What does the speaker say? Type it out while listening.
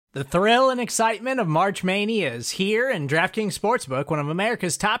The thrill and excitement of March Mania is here, and DraftKings Sportsbook, one of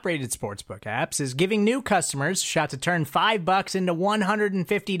America's top-rated sportsbook apps, is giving new customers a shot to turn $5 into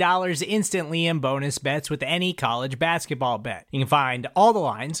 $150 instantly in bonus bets with any college basketball bet. You can find all the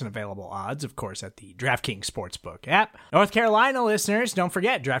lines and available odds, of course, at the DraftKings Sportsbook app. North Carolina listeners, don't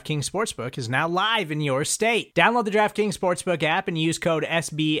forget, DraftKings Sportsbook is now live in your state. Download the DraftKings Sportsbook app and use code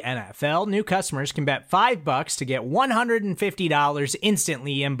SBNFL. New customers can bet $5 to get $150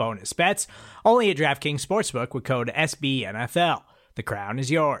 instantly in bonus bets, only at DraftKings Sportsbook with code SBNFL. The crown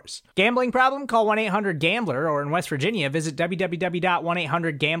is yours. Gambling problem? Call 1-800-GAMBLER, or in West Virginia, visit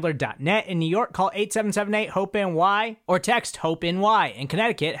www.1800gambler.net. In New York, call 877-8-HOPE-NY or text HOPE-NY. In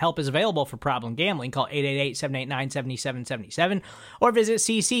Connecticut, help is available for problem gambling. Call 888-789-7777 or visit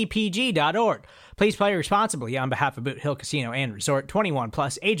ccpg.org. Please play responsibly on behalf of Boot Hill Casino and Resort. 21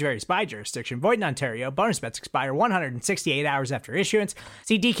 plus, age varies by jurisdiction. Void in Ontario. Bonus bets expire 168 hours after issuance.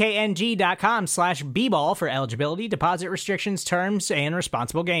 See dkng.com/bball for eligibility, deposit restrictions, terms, and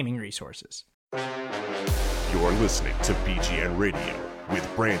responsible gaming resources. You're listening to BGN Radio with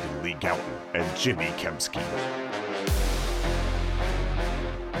Brandon Lee Gouton and Jimmy Kempski.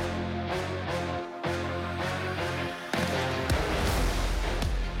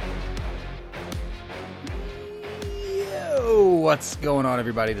 What's going on,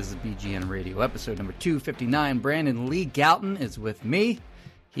 everybody? This is BGN Radio, episode number 259. Brandon Lee Gouton is with me.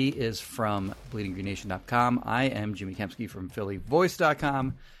 He is from BleedingGreenNation.com. I am Jimmy Kempski from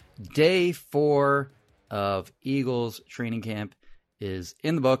PhillyVoice.com. Day 4 of Eagles training camp is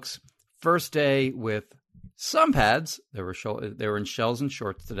in the books. First day with some pads. They were in shells and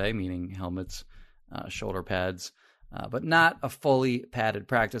shorts today, meaning helmets, shoulder pads, but not a fully padded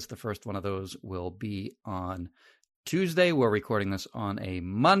practice. The first one of those will be on Tuesday. We're recording this on a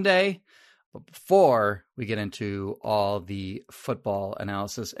Monday. But before we get into all the football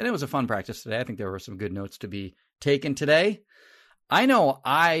analysis, and it was a fun practice today. I think there were some good notes to be taken today. I know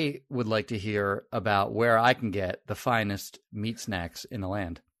I would like to hear about where I can get the finest meat snacks in the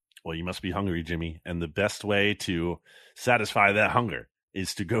land. Well, you must be hungry, Jimmy. And the best way to satisfy that hunger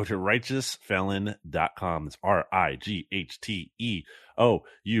is to go to righteousfelon.com. It's RIGHTEOUSFELON,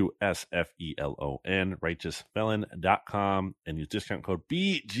 righteousfelon.com, and use discount code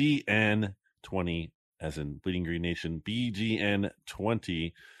BGN20, as in Bleeding Green Nation,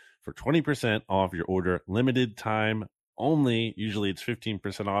 BGN20 for 20% off your order. Limited time only. Usually it's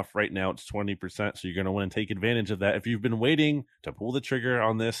 15% off. Right now it's 20%, so you're going to want to take advantage of that. If you've been waiting to pull the trigger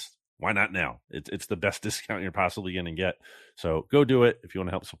on this, why not now? It's the best discount you're possibly going to get. So go do it if you want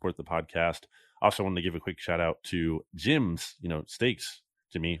to help support the podcast. Also wanted to give a quick shout out to Jim's, steaks,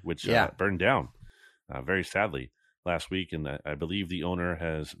 Jimmy, which burned down very sadly last week. And I believe the owner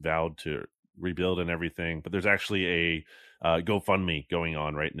has vowed to rebuild and everything. But there's actually a GoFundMe going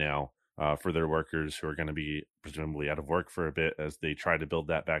on right now for their workers who are going to be presumably out of work for a bit as they try to build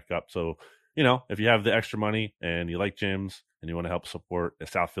that back up. So, if you have the extra money and you like Jim's and you want to help support a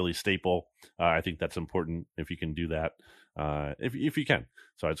South Philly staple, I think that's important if you can do that, if you can.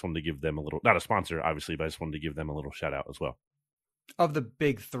 So I just wanted to give them a little, not a sponsor, obviously, but I just wanted to give them a little shout out as well. Of the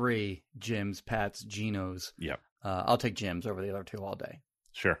big three, Jim's, Pat's, Geno's, I'll take Jim's over the other two all day.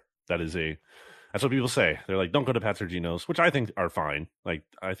 Sure. That's what people say. They're like, don't go to Pat's or Geno's, which I think are fine. Like,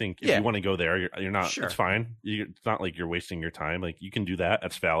 I think if you want to go there, you're not, sure. It's fine. It's not like you're wasting your time. Like, you can do that.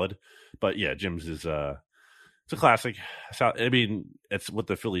 That's valid. But yeah, Jim's is, it's a classic. I mean, it's what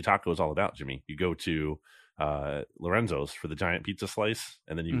the Philly taco is all about, Jimmy. You go to Lorenzo's for the giant pizza slice,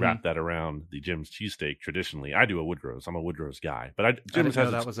 and then you wrap that around the Jim's cheesesteak. Traditionally, I do a Woodrow's. I'm a Woodrow's guy, but Jim's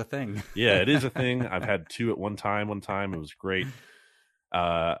has that was a thing. Yeah, it is a thing. I've had two at one time. It was great.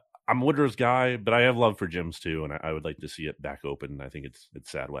 I'm a Woodrow's guy, but I have love for Jim's too, and I would like to see it back open. I think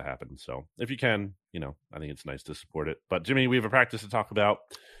it's sad what happened. So if you can, I think it's nice to support it. But Jimmy, we have a practice to talk about.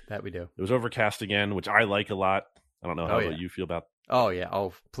 That we do. It was overcast again, which I like a lot. I don't know how you feel about. Oh yeah.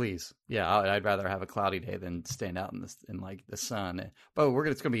 Oh please. Yeah. I'd rather have a cloudy day than stand out in the sun. But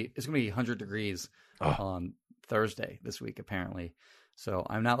it's gonna be 100 degrees on Thursday this week apparently. So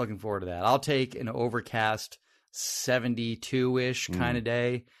I'm not looking forward to that. I'll take an overcast 72-ish kind of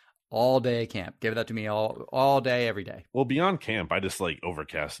day. All day camp. Give that to me all day, every day. Well, beyond camp, I just like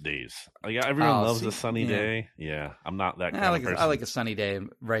overcast days. Like everyone loves a sunny day. Yeah, I'm not that kind of person. I like a sunny day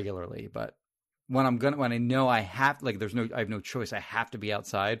regularly, but when I know I have I have no choice. I have to be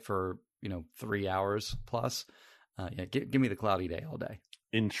outside for 3 hours plus. Give me the cloudy day all day.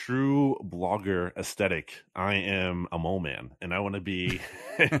 In true blogger aesthetic, I am a mole man, and I want to be.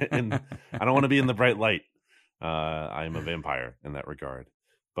 I don't want to be in the bright light. I am a vampire in that regard.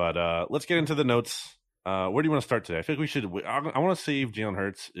 But let's get into the notes Where do you want to start today? I think we should. I want to save Jalen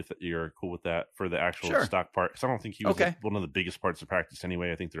Hurts, if you're cool with that, for the actual Sure. stock part, because I don't think he was Okay. one of the biggest parts of practice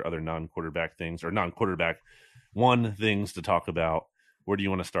anyway. I think there are other non-quarterback things or non-quarterback one things to talk about. Where do you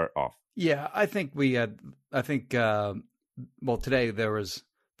want to start off? Yeah, I think we had. I think well, today there was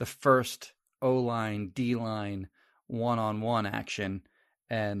the first O-line, D-line one-on-one action,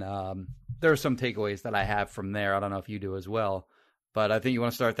 and there are some takeaways that I have from there. I don't know if you do as well, but I think you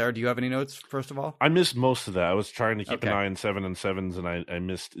want to start there. Do you have any notes, first of all? I missed most of that. I was trying to keep Okay. an eye on 7-7s, and I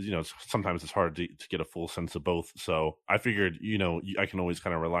missed. Sometimes it's hard to get a full sense of both. So I figured, I can always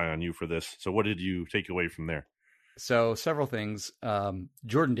kind of rely on you for this. So what did you take away from there? So several things.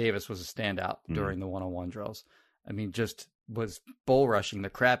 Jordan Davis was a standout during the one-on-one drills. I mean, just was bull rushing the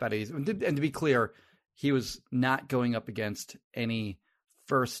crap out of these. And to be clear, he was not going up against any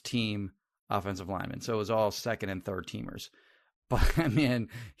first team offensive linemen. So it was all second and third teamers. But I mean,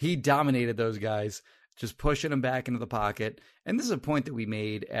 he dominated those guys, just pushing them back into the pocket. And this is a point that we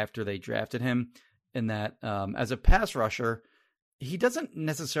made after they drafted him, in that as a pass rusher, he doesn't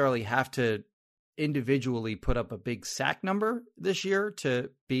necessarily have to individually put up a big sack number this year to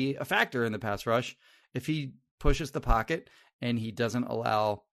be a factor in the pass rush. If he pushes the pocket and he doesn't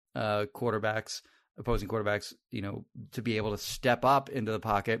allow opposing quarterbacks, to be able to step up into the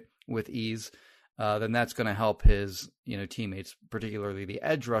pocket with ease, then that's going to help his, teammates, particularly the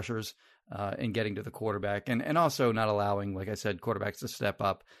edge rushers, in getting to the quarterback, and also not allowing, like I said, quarterbacks to step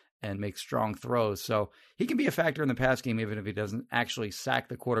up and make strong throws. So he can be a factor in the pass game, even if he doesn't actually sack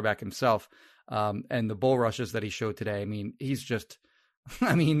the quarterback himself. And the bull rushes that he showed today, I mean, he's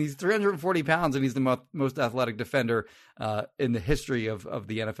 340 pounds and he's the most athletic defender in the history of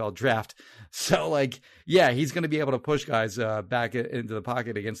the NFL draft. So, he's going to be able to push guys back into the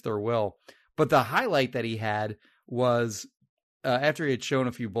pocket against their will. But the highlight that he had was after he had shown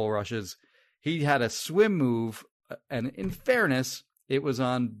a few bull rushes, he had a swim move. And in fairness, it was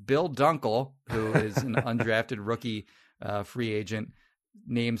on Bill Dunkel, who is an undrafted rookie free agent.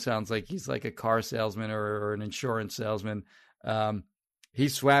 Name sounds like he's like a car salesman or an insurance salesman. He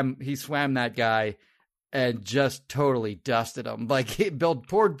swam that guy and just totally dusted him.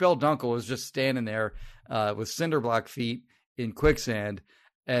 Poor Bill Dunkel was just standing there with cinder block feet in quicksand.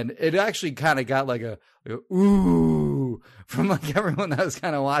 And it actually kind of got like a ooh from everyone that was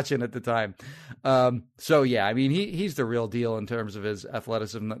kind of watching at the time. He's the real deal in terms of his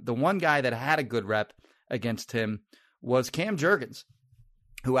athleticism. The one guy that had a good rep against him was Cam Jurgens,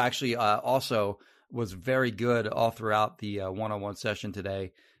 who actually also was very good all throughout the one-on-one session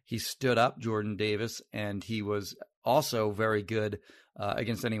today. He stood up Jordan Davis, and he was also very good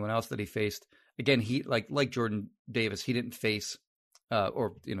against anyone else that he faced. Again, he like Jordan Davis, he didn't face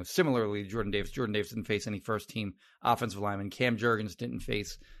similarly to Jordan Davis didn't face any first-team offensive linemen. Cam Jurgens didn't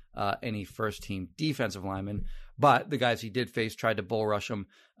face any first-team defensive linemen, but the guys he did face tried to bull rush him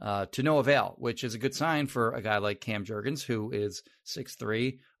to no avail, which is a good sign for a guy like Cam Jurgens, who is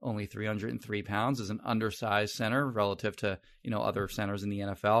 6'3", only 303 pounds, is an undersized center relative to, other centers in the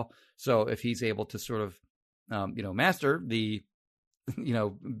NFL. So if he's able to sort of, master the,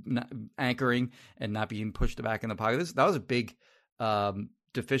 anchoring and not being pushed back in the pocket, that was a big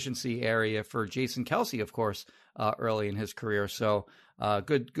deficiency area for Jason Kelce, of course, early in his career. So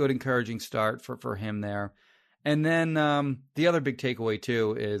good encouraging start for him there. And then the other big takeaway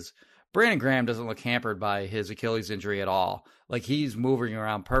too is Brandon Graham doesn't look hampered by his Achilles injury at all. He's moving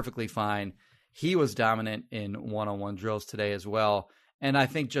around perfectly fine. He was dominant in one-on-one drills today as well. And I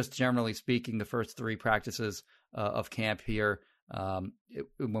think just generally speaking, the first three practices of camp here,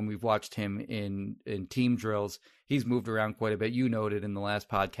 when we've watched him in team drills, he's moved around quite a bit. You noted in the last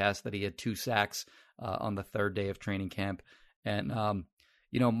podcast that he had 2 sacks on the third day of training camp. And,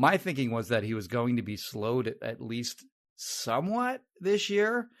 my thinking was that he was going to be slowed at least somewhat this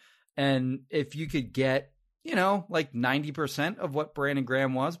year. And if you could get, 90% of what Brandon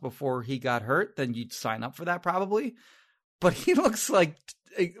Graham was before he got hurt, then you'd sign up for that probably. But he looks like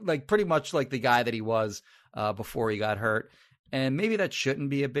pretty much like the guy that he was before he got hurt. And maybe that shouldn't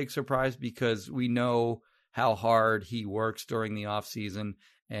be a big surprise because we know how hard he works during the off season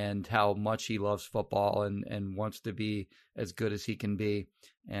and how much he loves football and wants to be as good as he can be.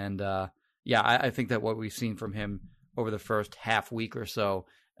 And I think that what we've seen from him over the first half week or so,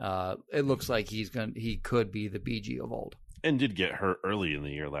 it looks like he could be the BG of old. And did get hurt early in the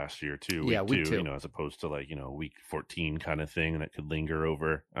year last year too. Week 2. As opposed to week 14 kind of thing that could linger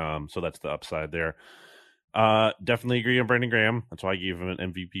over. So that's the upside there. Definitely agree on Brandon Graham. That's why I gave him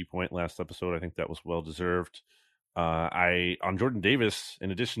an MVP point last episode. I think that was well deserved. On Jordan Davis,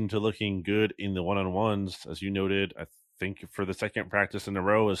 in addition to looking good in the one-on-ones, as you noted, I think for the second practice in a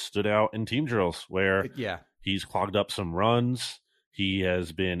row has stood out in team drills where he's clogged up some runs. He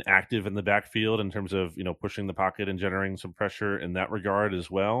has been active in the backfield in terms of, pushing the pocket and generating some pressure in that regard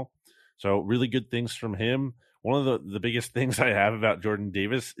as well. So really good things from him. One of the biggest things I have about Jordan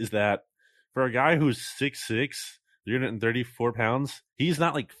Davis is that for a guy who's 6'6", 334 pounds, he's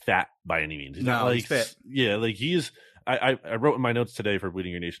not like fat by any means. He's not like, he's fit. Yeah, like he's, I wrote in my notes today for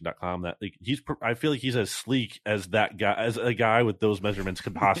bleedingyournation.com that like I feel like he's as sleek as that guy, as a guy with those measurements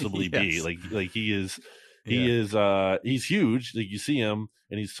could possibly be. Like he is, he's huge. Like you see him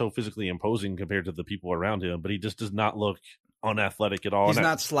and he's so physically imposing compared to the people around him, but he just does not look unathletic at all. He's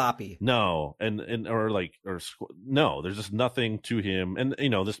not sloppy. No. No, there's just nothing to him. And,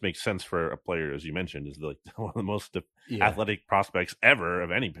 this makes sense for a player, as you mentioned, is like one of the most athletic prospects ever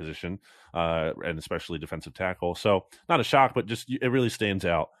of any position, and especially defensive tackle. So not a shock, but just it really stands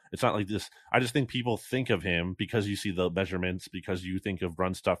out. It's not like this. I just think people think of him because you see the measurements, because you think of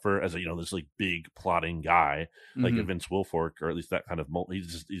run stuffer as this like big plotting guy, like a Vince Wilfork, or at least that kind of mold.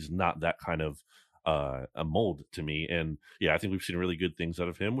 He's not that kind of a mold to me. And I think we've seen really good things out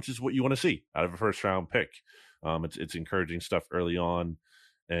of him, which is what you want to see out of a first round pick. It's encouraging stuff early on,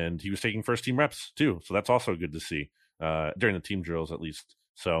 and he was taking first team reps too, so that's also good to see during the team drills at least.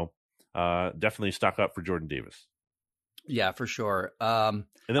 So definitely stock up for Jordan Davis. Yeah, for sure. And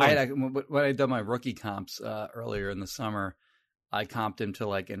then when I done my rookie comps earlier in the summer, I comped him to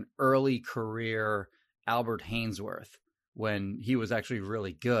like an early career Albert Hainsworth when he was actually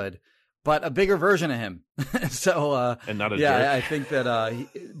really good, but a bigger version of him. So, and not a jerk. I think that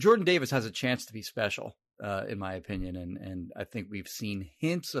Jordan Davis has a chance to be special, in my opinion. And I think we've seen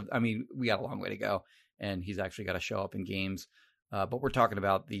hints of, we got a long way to go, and he's actually got to show up in games. But we're talking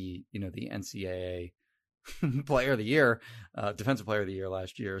about the NCAA player of the year, defensive player of the year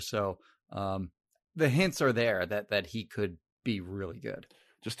last year. So the hints are there that he could be really good.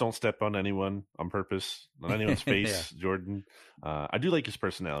 Just don't step on anyone on purpose, on anyone's face, Jordan. I do like his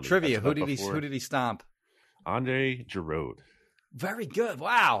personality. Trivia: who did he stomp? Andre Giroud. Very good.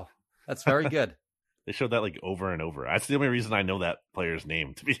 Wow, that's very good. They showed that like over and over. That's the only reason I know that player's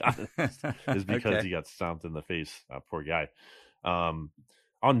name, to be honest, is because he got stomped in the face. Poor guy. On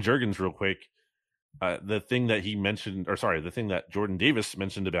Juergens, real quick. The thing that he mentioned, the thing that Jordan Davis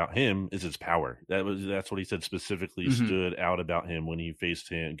mentioned about him is his power. That's what he said specifically stood out about him when he faced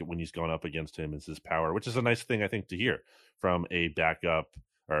him, when he's gone up against him, is his power, which is a nice thing I think to hear from a backup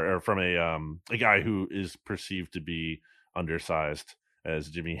or from a guy who is perceived to be undersized, as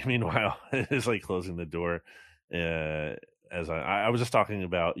Jimmy meanwhile is like closing the door. As I was just talking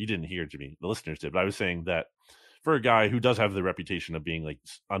about, you didn't hear, Jimmy, the listeners did, but I was saying that for a guy who does have the reputation of being like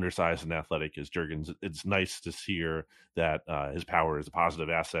undersized and athletic as Juergens, it's nice to hear that his power is a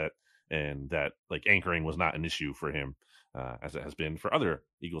positive asset, and that like anchoring was not an issue for him, as it has been for other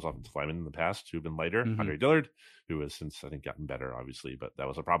Eagles offensive linemen in the past who've been lighter. Andre Dillard, who has since I think gotten better, obviously, but that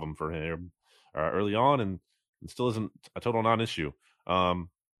was a problem for him early on, and still isn't a total non-issue.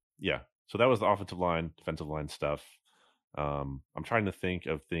 So that was the offensive line, defensive line stuff. I'm trying to think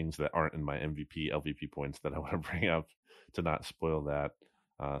of things that aren't in my MVP, LVP points that I want to bring up to not spoil that.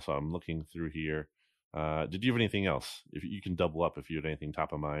 So I'm looking through here. Did you have anything else? If you can double up if you had anything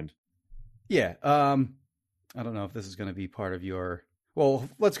top of mind. Yeah. I don't know if this is going to be part of your. Well,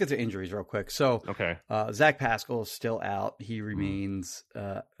 let's get to injuries real quick. So, okay. Zach Pascal is still out. He remains he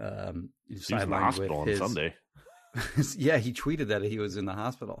was in the hospital on Sunday. Yeah, he tweeted that he was in the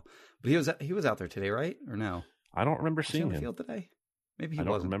hospital, but he was out there today, right? Or no? I don't remember seeing him on the field today. Maybe he wasn't.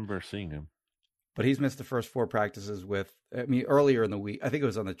 I don't remember seeing him. But he's missed the first 4 practices earlier in the week. I think it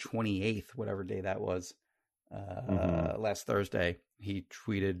was on the 28th, whatever day that was, last Thursday. He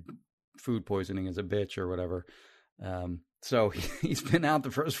tweeted food poisoning is a bitch or whatever. So he's been out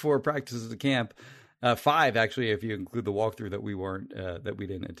the first 4 practices of camp. 5, actually, if you include the walkthrough that we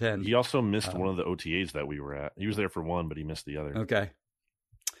didn't attend. He also missed one of the OTAs that we were at. He was there for one, but he missed the other. Okay.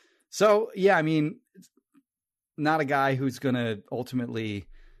 So, yeah, not a guy who's going to ultimately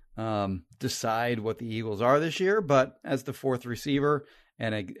decide what the Eagles are this year, but as the 4th receiver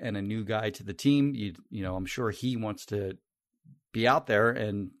and a new guy to the team, I'm sure he wants to be out there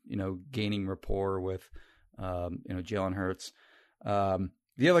and, gaining rapport with, Jalen Hurts.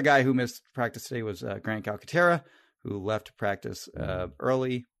 The other guy who missed practice today was Grant Calcaterra, who left practice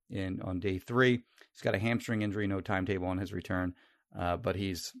early on day 3. He's got a hamstring injury, no timetable on his return. But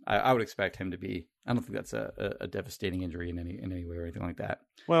I would expect him to be. I don't think that's a devastating injury in any way or anything like that.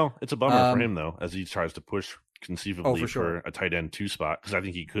 Well, it's a bummer for him though, as he tries to push conceivably for a tight end 2 spot, because I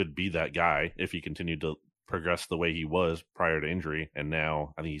think he could be that guy if he continued to progress the way he was prior to injury, and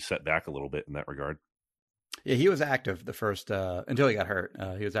now I think he's set back a little bit in that regard. Yeah, he was active the first until he got hurt.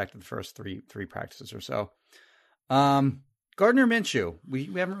 He was active the first three practices or so. Gardner Minshew, we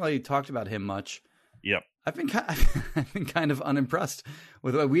haven't really talked about him much. Yep. I've been kind of unimpressed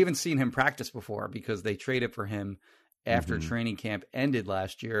with. We haven't seen him practice before because they traded for him after training camp ended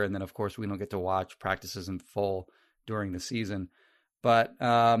last year, and then of course we don't get to watch practices in full during the season. But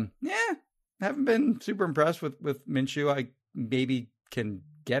haven't been super impressed with Minshew. I maybe can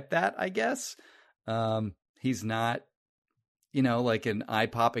get that, I guess. He's not, like an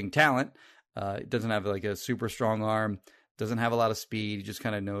eye-popping talent. Doesn't have like a super strong arm. Doesn't have a lot of speed. He just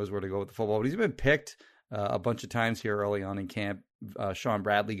kind of knows where to go with the football. But he's been picked a bunch of times here early on in camp. Sean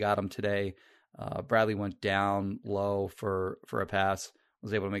Bradley got him today. Bradley went down low for a pass,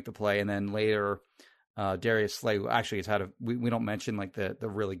 was able to make the play. And then later, Darius Slay, who actually has had we don't mention like the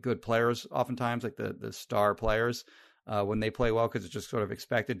really good players oftentimes, like the star players when they play well, because it's just sort of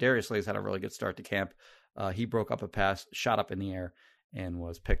expected. Darius Slay's had a really good start to camp. He broke up a pass, shot up in the air, and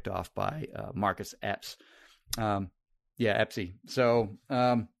was picked off by Marcus Epps. Epsy. So,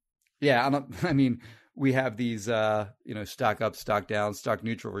 we have these, stock up, stock down, stock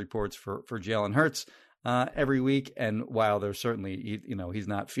neutral reports for Jalen Hurts every week. And while there's certainly, he's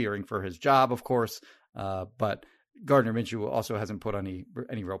not fearing for his job, of course, but Gardner Minshew also hasn't put any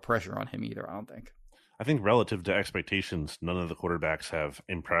real pressure on him either, I don't think. I think relative to expectations, none of the quarterbacks have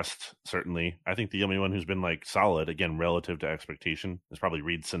impressed, certainly. I think the only one who's been like solid, again, relative to expectation, is probably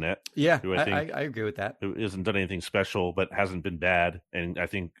Reed Sinnett. Yeah, who I agree with that. Who hasn't done anything special, but hasn't been bad. And I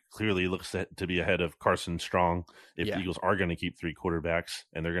think clearly looks to be ahead of Carson Strong if the Eagles are going to keep three quarterbacks,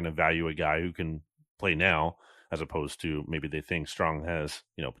 and they're going to value a guy who can play now, as opposed to maybe they think Strong has,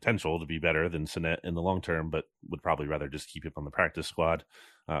 potential to be better than Sinnett in the long term, but would probably rather just keep him on the practice squad.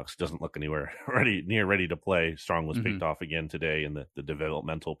 Because he doesn't look anywhere ready to play. Strong was picked off again today in the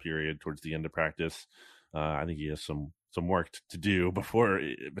developmental period towards the end of practice. I think he has some work to do before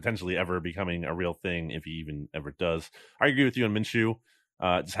potentially ever becoming a real thing, if he even ever does. I agree with you on Minshew.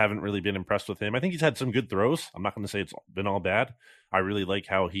 Just haven't really been impressed with him. I think he's had some good throws. I'm not going to say it's been all bad. I really like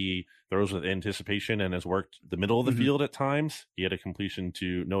how he throws with anticipation and has worked the middle of the field at times. He had a completion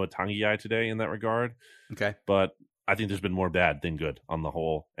to Noah Tangiai today in that regard. Okay. But I think there's been more bad than good on the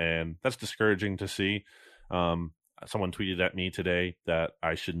whole, and that's discouraging to see. Someone tweeted at me today that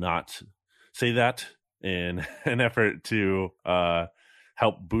I should not say that in an effort to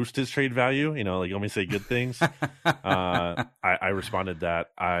help boost his trade value. Like only say good things. I responded that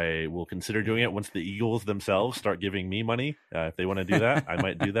I will consider doing it once the Eagles themselves start giving me money. If they want to do that, I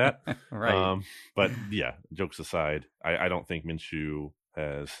might do that. Right. But yeah, jokes aside, I don't think Minshew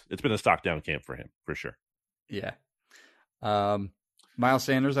it's been a stock down camp for him for sure. Yeah. Miles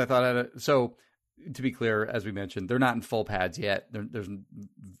Sanders, I thought so to be clear, as we mentioned, they're not in full pads yet. There's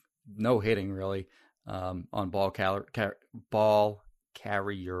no hitting really on ball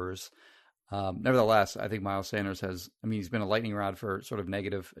carriers. Nevertheless, I think Miles Sanders he's been a lightning rod for sort of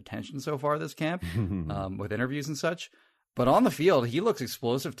negative attention so far this camp with interviews and such. But on the field, he looks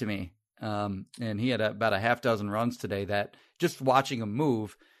explosive to me. And he had about a half dozen runs today that just watching him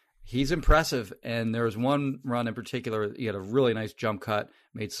move, he's impressive. And there was one run in particular, he had a really nice jump cut,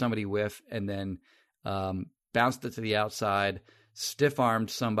 made somebody whiff, and then bounced it to the outside, stiff-armed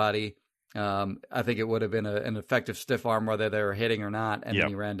somebody. I think it would have been an effective stiff arm, whether they were hitting or not, and then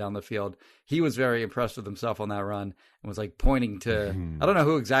he ran down the field. He was very impressed with himself on that run and was like pointing to, I don't know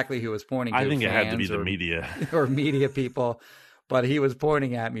who exactly he was pointing to. I think it had to be the media. Or media people. But he was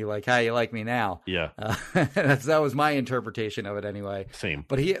pointing at me like, "How you like me now?" Yeah, that was my interpretation of it anyway. Same.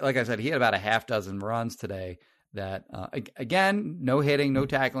 But he, like I said, he had about a half dozen runs today. That again, no hitting, no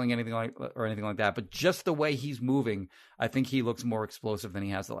tackling, anything like that. But just the way he's moving, I think he looks more explosive than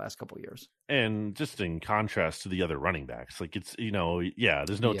he has the last couple of years. And just in contrast to the other running backs, like it's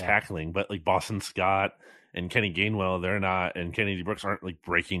there's no tackling, but like Boston Scott and Kenny Gainwell, they're not, and Kennedy Brooks aren't like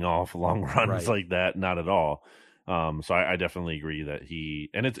breaking off long runs like that, not at all. So I definitely agree that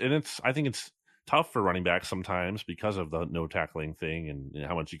I think it's tough for running backs sometimes because of the no tackling thing and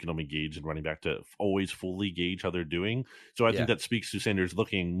how much you can only gauge in running back to always fully gauge how they're doing. So I think that speaks to Sanders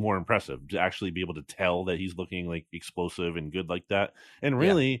looking more impressive, to actually be able to tell that he's looking like explosive and good like that. And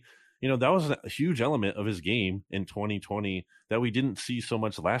really, that was a huge element of his game in 2020 that we didn't see so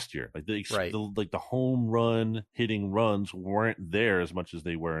much last year. Like the home run hitting runs weren't there as much as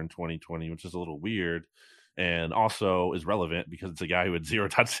they were in 2020, which is a little weird. And also is relevant because it's a guy who had 0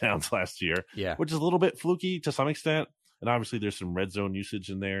 touchdowns last year, which is a little bit fluky to some extent. And obviously there's some red zone usage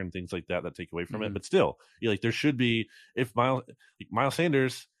in there and things like that take away from it. But still, there should be, if Miles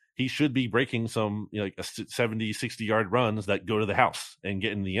Sanders, he should be breaking some, like a 70, 60-yard runs that go to the house and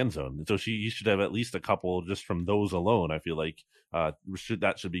get in the end zone. And so he should have at least a couple just from those alone. I feel like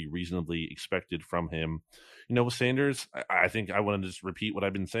that should be reasonably expected from him. With Sanders, I think I want to just repeat what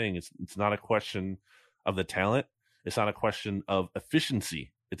I've been saying. It's not a question of the talent. It's not a question of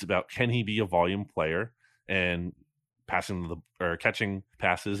efficiency. It's about, can he be a volume player, and catching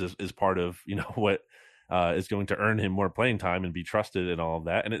passes is part of what is going to earn him more playing time and be trusted and all of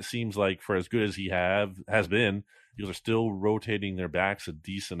that. And it seems like, for as good as he has been, Eagles are still rotating their backs a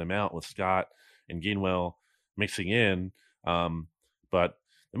decent amount with Scott and Gainwell mixing in. But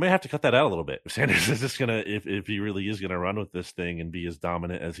they might have to cut that out a little bit. Sanders is just gonna, if he really is gonna run with this thing and be as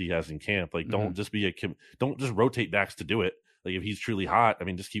dominant as he has in camp, like don't just rotate backs to do it. Like, if he's truly hot, I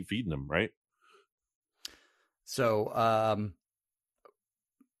mean, just keep feeding him, right? So,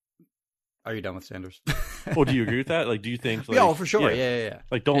 are you done with Sanders? Well, do you agree with that? Like, do you think? Like, yeah, for sure. Yeah.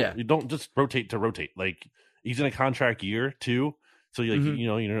 Like, don't just rotate to rotate. Like, he's in a contract year too, so you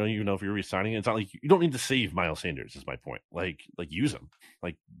know if you're re-signing, it's not like you don't need to save Miles Sanders. Is my point. Like use him.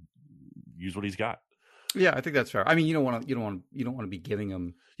 Like, use what he's got. Yeah, I think that's fair. I mean, you don't want to be giving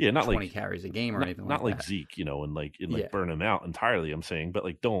him not 20 carries a game or anything like that. Not like Zeke, and burn him out entirely. I'm saying, but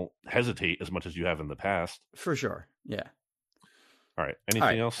like, don't hesitate as much as you have in the past. For sure. Yeah. All right.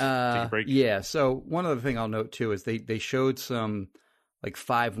 Anything else? Take a break. Yeah. So one other thing I'll note too is they showed some like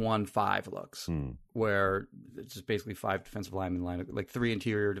 5-1-5 looks where it's just basically 5 defensive linemen line, like 3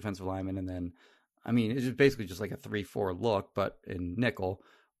 interior defensive linemen, and then, I mean, it's just basically just like a 3-4 look, but in nickel,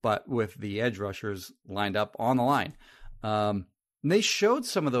 but with the edge rushers lined up on the line. And they showed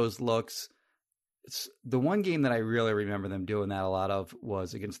some of those looks. The one game that I really remember them doing that a lot of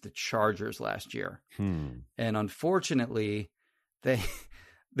was against the Chargers last year. And unfortunately, they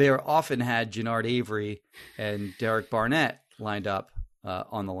often had Jannard Avery and Derek Barnett lined up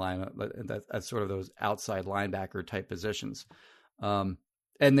on the line. That's sort of those outside linebacker type positions. And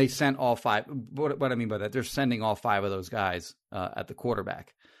they sent all 5. What I mean by that, they're sending all 5 of those guys at the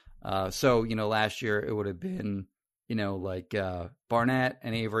quarterback. So, last year it would have been, like Barnett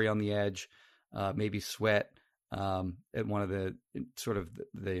and Avery on the edge, maybe Sweat at one of the sort of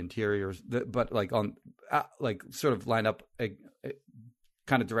the interiors, but like on sort of lined up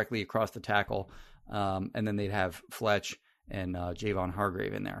kind of directly across the tackle. And then they'd have Fletch and Javon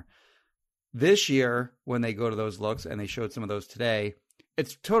Hargrave in there. This year, when they go to those looks, and they showed some of those today,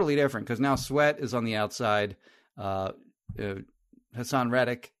 it's totally different because now Sweat is on the outside. Hassan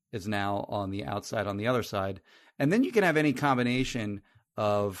Reddick is now on the outside on the other side. And then you can have any combination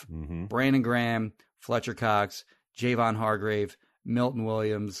of Brandon Graham, Fletcher Cox, Javon Hargrave, Milton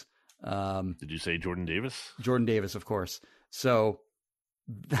Williams. Did you say Jordan Davis? Jordan Davis, of course. So,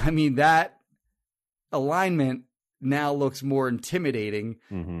 I mean, that alignment now looks more intimidating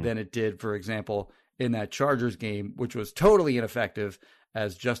than it did, for example, in that Chargers game, which was totally ineffective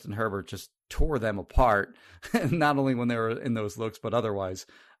as Justin Herbert just tore them apart, not only when they were in those looks, but otherwise.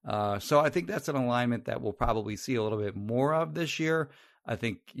 So I think that's an alignment that we'll probably see a little bit more of this year. I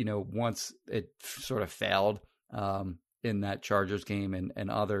think, once it sort of failed in that Chargers game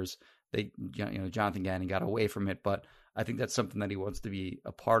and others, Jonathan Gannon got away from it, but I think that's something that he wants to be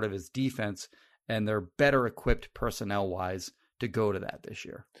a part of his defense, and they're better equipped personnel-wise to go to that this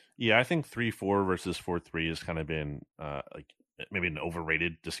year. Yeah, I think 3-4 versus 4-3 has kind of been maybe an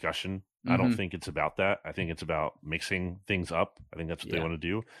overrated discussion. I don't think it's about that. I think it's about mixing things up. I think that's what they want to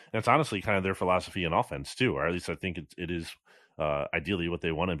do. And it's honestly kind of their philosophy in offense too, or at least I think it is ideally what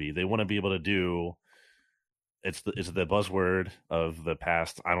they want to be. They want to be able to do, it's the buzzword of the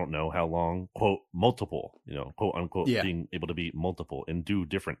past, I don't know how long, quote, multiple, quote unquote, being able to be multiple and do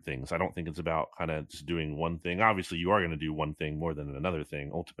different things. I don't think it's about kind of just doing one thing. Obviously, you are going to do one thing more than another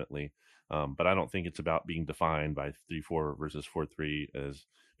thing ultimately. But I don't think it's about being defined by 3-4 versus 4-3 as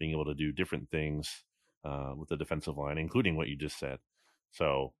being able to do different things with the defensive line, including what you just said.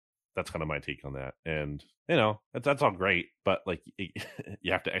 So that's kind of my take on that. And, that's all great, but like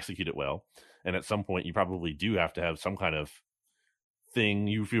you have to execute it well. And at some point you probably do have to have some kind of thing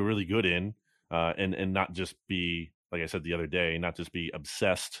you feel really good in and not just be, like I said the other day, not just be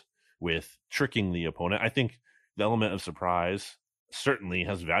obsessed with tricking the opponent. I think the element of surprise certainly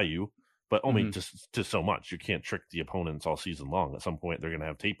has value, but only just to so much. You can't trick the opponents all season long. At some point, they're going to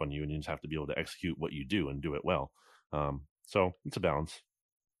have tape on you, and you just have to be able to execute what you do and do it well. So it's a balance.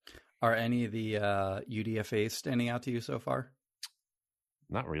 Are any of the UDFAs standing out to you so far?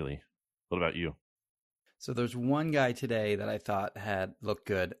 Not really. What about you? So there's one guy today that I thought had looked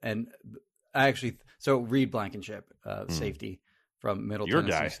good, and so Reed Blankenship, safety from Middle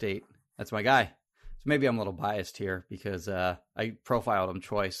Tennessee State. That's my guy. So maybe I'm a little biased here because I profiled him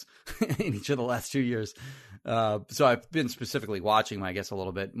twice in each of the last 2 years. So I've been specifically watching him, I guess, a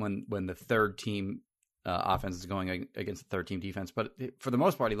little bit when the third team offense is going against the third team defense. But for the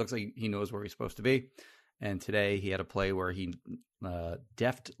most part, he looks like he knows where he's supposed to be. And today he had a play where he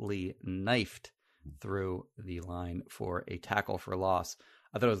deftly knifed through the line for a tackle for loss.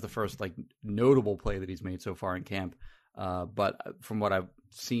 I thought it was the first notable play that he's made so far in camp. But from what I've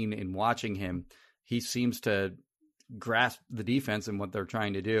seen in watching him, he seems to grasp the defense and what they're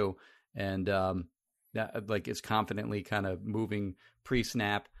trying to do, and is confidently kind of moving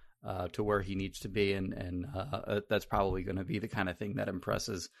pre-snap to where he needs to be, and that's probably going to be the kind of thing that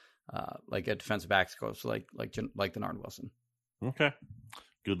impresses a defensive backs coach like Denard Wilson. Okay,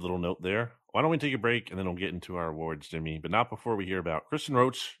 good little note there. Why don't we take a break and then we'll get into our awards, Jimmy? But not before we hear about Kristen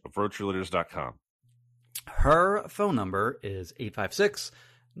Roach of RoachRealtors.com. Her phone number is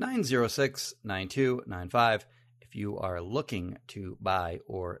 856-906-9295. If you are looking to buy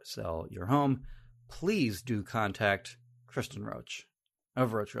or sell your home, please do contact Kristen Roach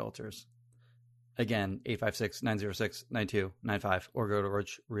of Roach Realtors. Again, 856-906-9295 or go to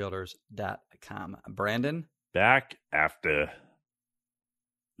roachrealtors.com. Brandon? Back after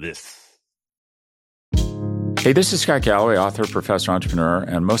this. Hey, this is Scott Galloway, author, professor, entrepreneur,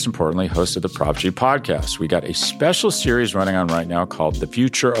 and most importantly, host of the Prop G podcast. We got a special series running on right now called The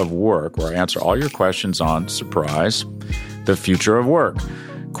Future of Work, where I answer all your questions on, surprise, the future of work.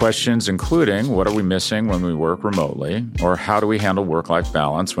 Questions including, what are we missing when we work remotely? Or how do we handle work-life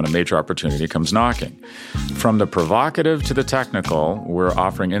balance when a major opportunity comes knocking? From the provocative to the technical, we're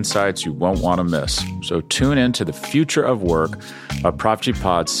offering insights you won't want to miss. So tune in to The Future of Work, a Prop G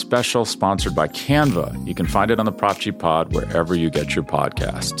Pod special sponsored by Canva. You can find it on the Prop G Pod wherever you get your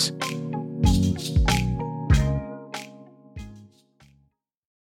podcasts.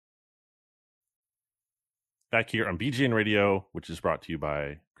 Back here on BGN Radio, which is brought to you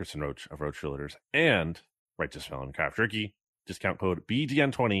by Kristen Roach of Roach Realtors and Righteous Felon Craft Jerky. Discount code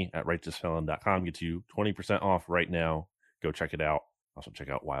BGN20 at righteousfelon.com gets you 20% off right now. Go check it out. Also check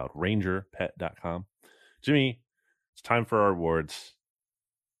out wildrangerpet.com. Jimmy, it's time for our awards.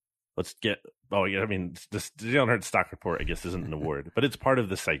 Let's get... Oh, yeah, I mean, this Jalen Hurts stock report, I guess, isn't an award, but it's part of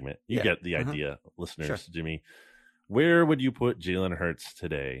the segment. You get the idea, listeners. Sure. Jimmy, where would you put Jalen Hurts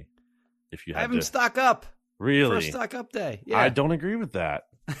today if you had have him stock up? Really? First stock up day. Yeah. I don't agree with that.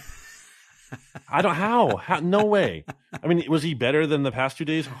 I don't. How? No way. I mean, was he better than the past 2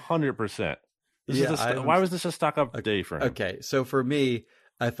 days? 100%. Why was this a stock up day for him? Okay, so for me,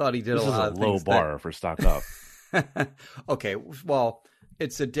 I thought he did a lot of things. This is a low bar for stock up. Okay, well,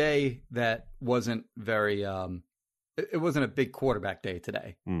 it's a day that wasn't very. It wasn't a big quarterback day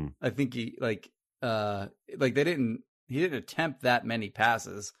today. I think he he didn't attempt that many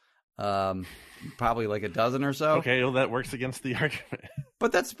passes. Probably like a dozen or so. Okay, well, that works against the argument.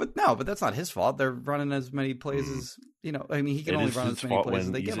 But that's not his fault. They're running as many plays as I mean, he can only run as many plays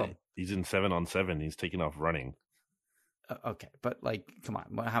as they give him. He's in 7-on-7. He's taking off running. Okay, but come on,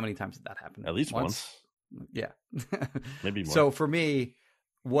 how many times did that happen? At least once. Yeah, maybe more. So for me,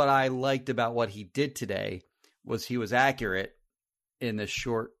 what I liked about what he did today was he was accurate in the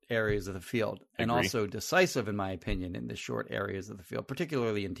short areas of the field and also decisive, in my opinion, in the short areas of the field,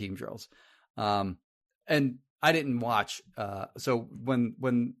 particularly in team drills. And I didn't watch. So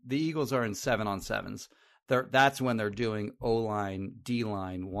when the Eagles are in 7-on-7s, that's when they're doing O-line,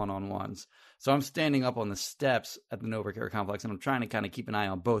 D-line, one-on-ones. So I'm standing up on the steps at the NovaCare complex and I'm trying to kind of keep an eye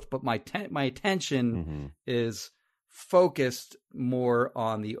on both. But my attention is focused more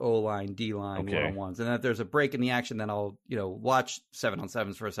on the O-line, D-line, one-on-ones. And if there's a break in the action, then I'll, watch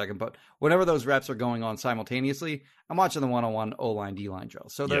 7-on-7s for a second. But whenever those reps are going on simultaneously, I'm watching the one-on-one O-line, D-line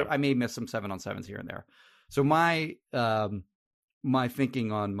drills. So I may miss some 7-on-7s here and there. So my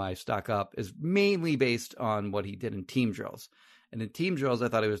thinking on my stock up is mainly based on what he did in team drills. And in team drills, I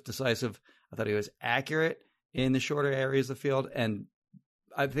thought he was decisive. I thought he was accurate in the shorter areas of the field. And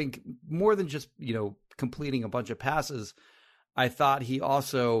I think more than just, completing a bunch of passes, I thought he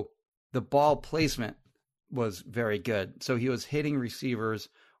also, the ball placement was very good. So he was hitting receivers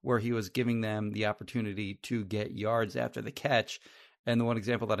where he was giving them the opportunity to get yards after the catch. And the one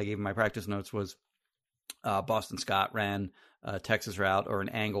example that I gave in my practice notes was Boston Scott ran a Texas route or an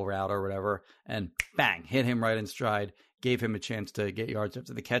angle route or whatever, and bang, hit him right in stride, gave him a chance to get yards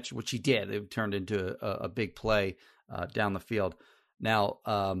after the catch, which he did. It turned into a big play down the field. Now,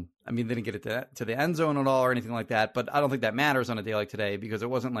 they didn't get it to the end zone at all or anything like that, but I don't think that matters on a day like today because it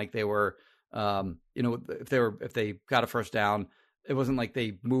wasn't like they were, if they got a first down, it wasn't like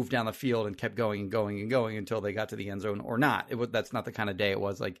they moved down the field and kept going and going and going until they got to the end zone or not. That's not the kind of day it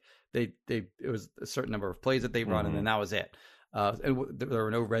was. Like it was a certain number of plays that they run, and then that was it. And there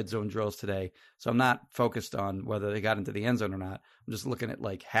were no red zone drills today, so I'm not focused on whether they got into the end zone or not. I'm just looking at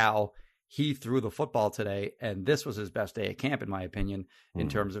like how he threw the football today, and this was his best day at camp, in my opinion, in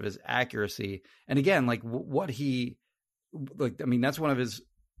terms of his accuracy. And again, like that's one of his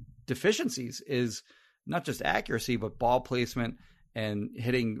deficiencies is not just accuracy, but ball placement and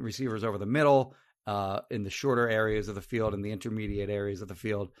hitting receivers over the middle, in the shorter areas of the field and the intermediate areas of the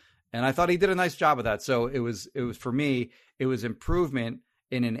field. And I thought he did a nice job of that. So it was for me, it was improvement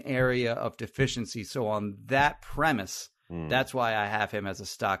in an area of deficiency. So on that premise, that's why I have him as a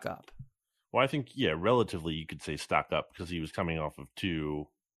stock up. Well, I think, relatively you could say stock up because he was coming off of 2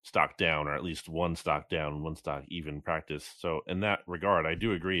 stock down, or at least 1 stock down, 1 stock even practice. So in that regard, I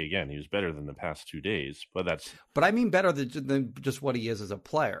do agree. Again, he was better than the past 2 days, but I mean better than just what he is as a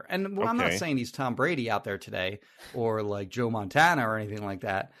player. And I'm not saying he's Tom Brady out there today or like Joe Montana or anything like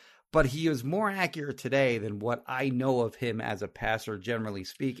that, but he is more accurate today than what I know of him as a passer, generally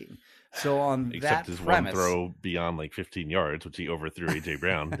speaking. So on except that his premise, one throw beyond like 15 yards, which he overthrew AJ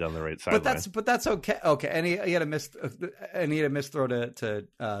Brown down the right sideline. But that's okay. Okay, and he had a missed throw to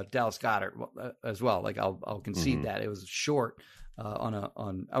Dallas Goedert as well. Like I'll concede that it was short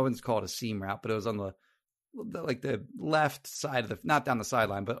on I wouldn't call it a seam route, but it was on the left side of the, not down the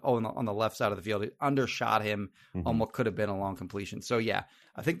sideline, but on the left side of the field. It undershot him on what could have been a long completion. So yeah,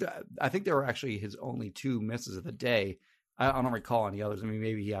 I think there were actually his only 2 misses of the day. I don't recall any others. I mean,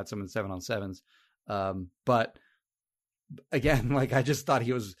 maybe he had some in 7-on-7s. But again, like I just thought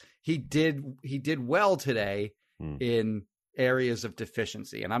he did well today in areas of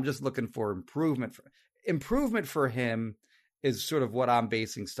deficiency. And I'm just looking for improvement. Improvement for him is sort of what I'm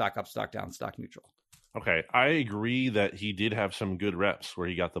basing stock up, stock down, stock neutral. Okay, I agree that he did have some good reps where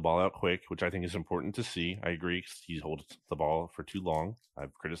he got the ball out quick, which I think is important to see. I agree. He holds the ball for too long.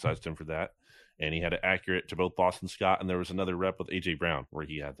 I've criticized him for that. And he had it accurate to both Boston Scott, and there was another rep with A.J. Brown where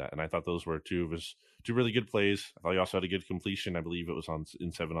he had that. And I thought those were 2 of his 2 really good plays. I thought he also had a good completion. I believe it was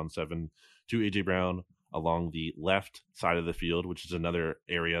in 7-on-7 to A.J. Brown along the left side of the field, which is another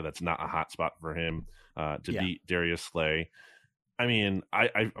area that's not a hot spot for him to beat Darius Slay. I mean,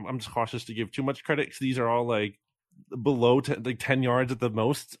 I'm just cautious to give too much credit because these are all like below 10 yards at the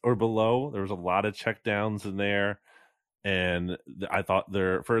most or below. There was a lot of check downs in there. And I thought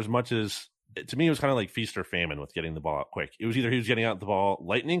for as much as, to me, it was kind of like feast or famine with getting the ball out quick. It was either he was getting out the ball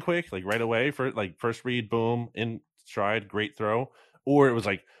lightning quick, like right away for like first read, boom, in stride, great throw, or it was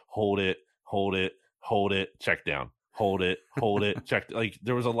like hold it, check down, hold it, check. Like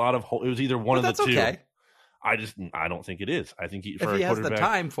there was a lot of it was either one of the 2. Okay. I don't think it is. I think if he has the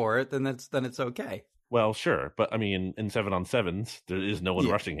time for it, then it's okay. Well, sure, but I mean, in 7-on-7s, there is no one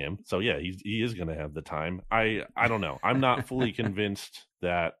rushing him, so yeah, he is going to have the time. I don't know. I'm not fully convinced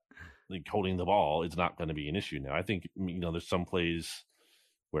that like holding the ball is not going to be an issue now. I think there's some plays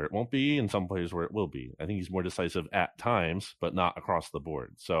where it won't be, and some plays where it will be. I think he's more decisive at times, but not across the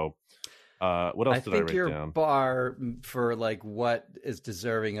board. So, what else did I write down? I think your bar for like what is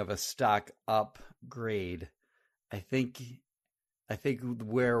deserving of a stock up grade, I think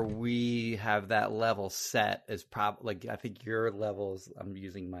where we have that level set is probably like, I think your level is, I'm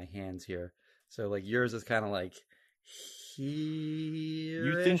using my hands here. So like yours is kind of like here.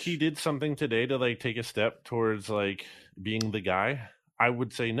 You think he did something today to like take a step towards like being the guy? I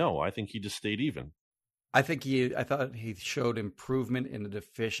would say no. I think he just stayed even. I thought he showed improvement in a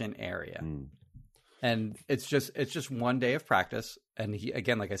deficient area. And it's just one day of practice. And he,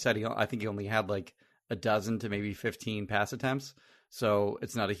 again, like I said, I think he only had like a dozen to maybe 15 pass attempts. So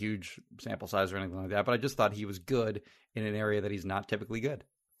it's not a huge sample size or anything like that. But I just thought he was good in an area that he's not typically good.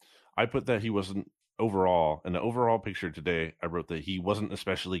 I put that he wasn't overall, in the overall picture today, I wrote that he wasn't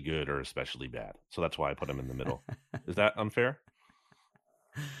especially good or especially bad. So that's why I put him in the middle. Is that unfair?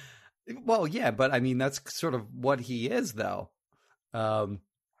 Well, yeah, but I mean, that's sort of what he is, though. But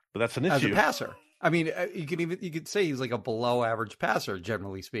that's an issue. As a passer. I mean, you could say he's like a below average passer,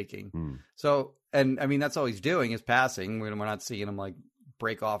 generally speaking. So, and I mean, that's all he's doing is passing. We're not seeing him like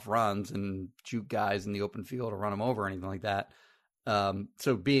break off runs and shoot guys in the open field or run them over or anything like that.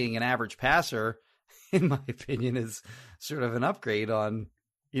 So being an average passer, in my opinion, is sort of an upgrade on,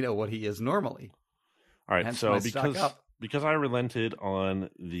 what he is normally. All right. So because I relented on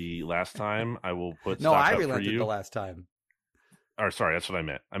the last time, I will put stock up for you. I relented the last time. sorry, that's what I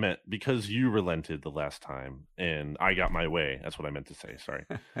meant. I meant because you relented the last time and I got my way. That's what I meant to say. Sorry.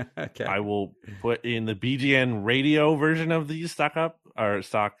 Okay. I will put in the BGN radio version of the stock up,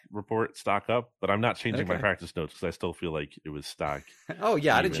 but I'm not changing my practice notes because I still feel like it was stock. Oh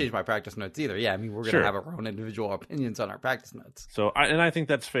yeah, I didn't change my practice notes either. Yeah, I mean, we're going to have our own individual opinions on our practice notes. So, I think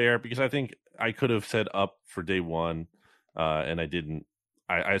that's fair because I think I could have said up for day one, and I didn't.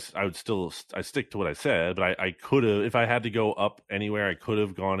 I stick to what I said, but I could have, if I had to go up anywhere, I could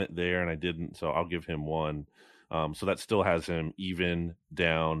have gone it there, and I didn't. So I'll give him 1. So that still has him even,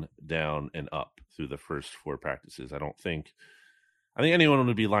 down, and up through the first 4 practices. I think anyone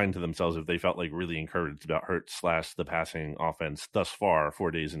would be lying to themselves if they felt like really encouraged about Hurts / the passing offense thus far,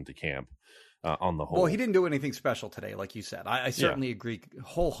 4 days into camp. On the whole, well, he didn't do anything special today, like you said. I certainly agree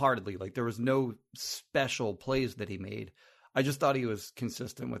wholeheartedly. Like there was no special plays that he made. I just thought he was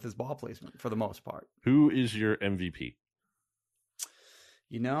consistent with his ball placement for the most part. Who is your MVP?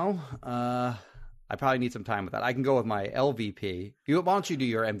 I probably need some time with that. I can go with my LVP. Why don't you do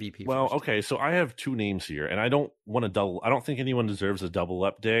your MVP first? Okay, so I have 2 names here, and I don't want to double. I don't think anyone deserves a double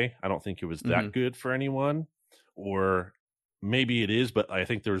up day. I don't think it was that good for anyone, or maybe it is, but I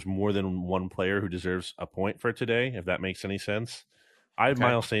think there's more than one player who deserves a point for today, if that makes any sense. I have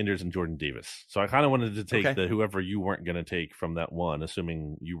Miles Sanders and Jordan Davis. So I kind of wanted to take whoever you weren't going to take from that one,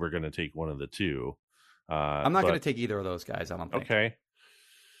 assuming you were going to take one of the 2. I'm not going to take either of those guys, I don't think. Okay.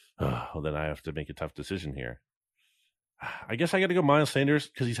 Well, then I have to make a tough decision here. I guess I got to go Miles Sanders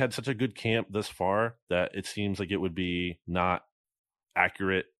because he's had such a good camp thus far that it seems like it would be not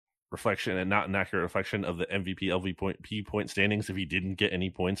accurate reflection and not an accurate reflection of the MVP, LVP point standings if he didn't get any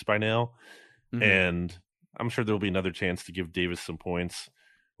points by now. Mm-hmm. And I'm sure there will be another chance to give Davis some points,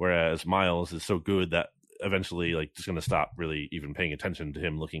 whereas Miles is so good that eventually just going to stop really even paying attention to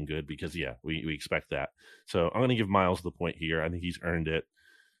him looking good because, we expect that. So I'm going to give Miles the point here. I think he's earned it.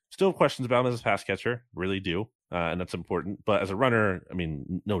 Still questions about him as a pass catcher, really do, and that's important. But as a runner, I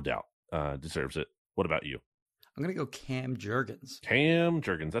mean, no doubt deserves it. What about you? I'm going to go Cam Jurgens. Cam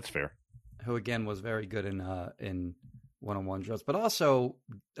Jurgens, that's fair. Who, again, was very good in one-on-one drills. But also,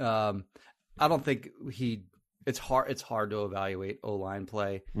 I don't think it's hard to evaluate O-line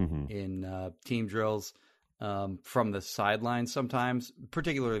play in team drills from the sideline sometimes,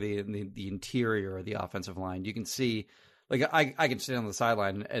 particularly in the interior of the offensive line. You can see, I can stand on the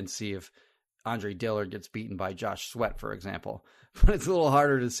sideline and see if Andre Dillard gets beaten by Josh Sweat, for example. But it's a little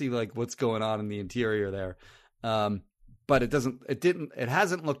harder to see what's going on in the interior there. But it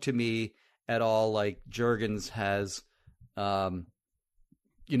hasn't looked to me at all like Jurgens has,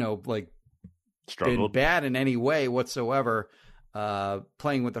 struggled, been bad in any way whatsoever.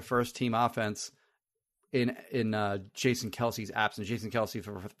 Playing with the first team offense in Jason Kelce's absence. Jason Kelce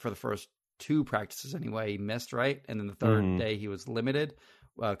for the first 2 practices anyway, he missed, right? And then the third day he was limited,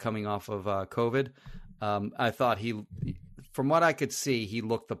 coming off of COVID. I thought from what I could see, he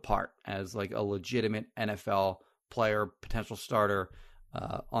looked the part as a legitimate NFL player, potential starter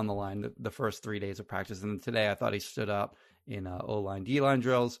on the line the first 3 days of practice. And then today I thought he stood up in O-line, D-line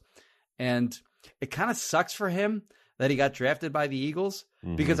drills. And it kind of sucks for him that he got drafted by the Eagles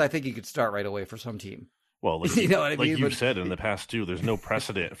because I think he could start right away for some team. Well, you know what I mean? You've said in the past too, there's no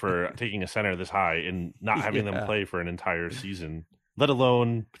precedent for taking a center this high and not having them play for an entire season, let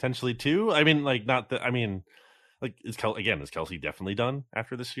alone potentially 2. I mean, is Kelce definitely done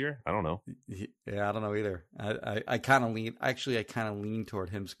after this year? I don't know. Yeah, I don't know either. I kind of lean toward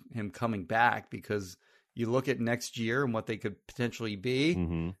him coming back because you look at next year and what they could potentially be.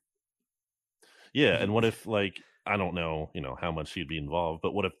 Mm-hmm. Yeah, and what if I don't know, how much he'd be involved,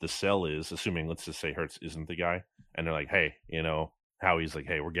 but what if the sell is, assuming, let's just say Hurts isn't the guy, and they're like, hey, Howie's like,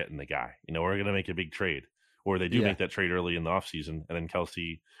 hey, we're getting the guy. We're going to make a big trade. Or they do make that trade early in the offseason, and then Kelce,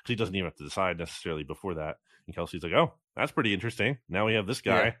 because he doesn't even have to decide necessarily before that, and Kelce's like, oh, that's pretty interesting. Now we have this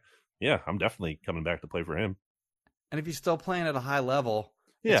guy. Yeah, I'm definitely coming back to play for him. And if he's still playing at a high level,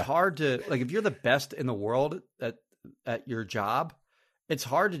 it's hard to, if you're the best in the world at your job, it's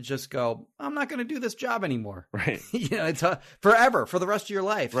hard to just go, I'm not going to do this job anymore. Right. It's forever, for the rest of your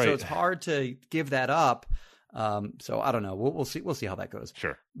life. Right. So it's hard to give that up. So I don't know. We'll see. We'll see how that goes.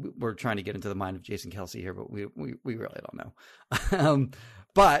 Sure. We're trying to get into the mind of Jason Kelce here, but we really don't know.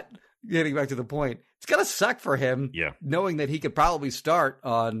 But getting back to the point, it's going to suck for him. Yeah. Knowing that he could probably start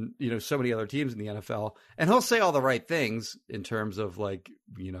on, so many other teams in the NFL, and he'll say all the right things in terms of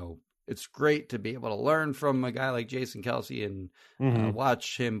it's great to be able to learn from a guy like Jason Kelce and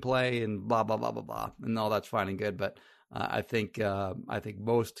watch him play and blah, blah, blah, blah, blah. And all that's fine and good. But I think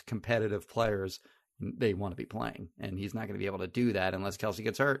most competitive players, they want to be playing, and he's not going to be able to do that unless Kelsey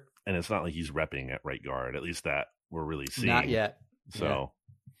gets hurt. And it's not like he's repping at right guard, at least that we're really seeing. Not yet. So,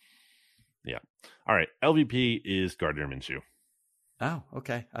 yeah. All right. LVP is Gardner Minshew. Oh,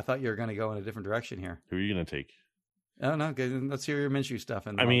 okay. I thought you were going to go in a different direction here. Who are you going to take? Oh, no. Good. Let's hear your Minshew stuff.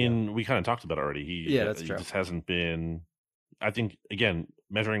 And we kind of talked about it already. That's true. He just hasn't been. I think, again,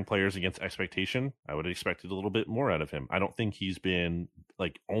 measuring players against expectation, I would have expected a little bit more out of him. I don't think he's been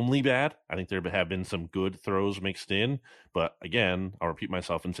like only bad. I think there have been some good throws mixed in, but again, I'll repeat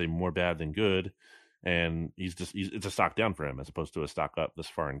myself and say more bad than good. And it's a stock down for him as opposed to a stock up this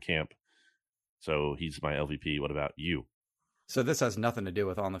far in camp. So he's my LVP. What about you? So this has nothing to do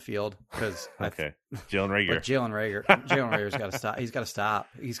with on the field because okay, Jalen Reagor. Jalen Reagor's got to stop. He's got to stop.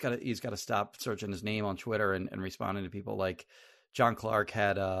 He's got to stop searching his name on Twitter and responding to people. Like John Clark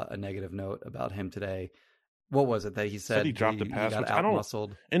had a negative note about him today. What was it that he said? He dropped a pass. He got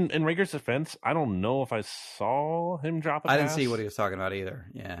out-muscled. In Reagor's defense, I don't know if I saw him drop a pass. I didn't see what he was talking about either.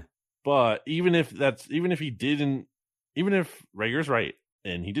 Yeah, but even if Reagor's right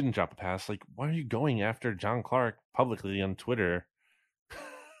and he didn't drop a pass, like, why are you going after John Clark publicly on Twitter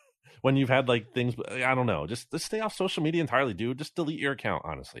when you've had like things? I don't know. Just stay off social media entirely, dude. Just delete your account,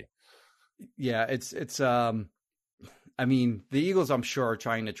 honestly. Yeah, it's. I mean, the Eagles, I'm sure, are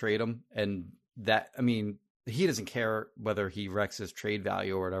trying to trade him, and that, I mean, he doesn't care whether he wrecks his trade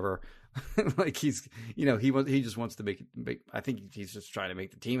value or whatever. Like he just wants to make. I think he's just trying to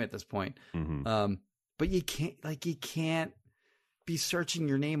make the team at this point. Mm-hmm. But you can't be searching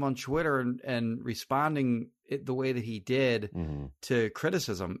your name on Twitter and responding the way that he did to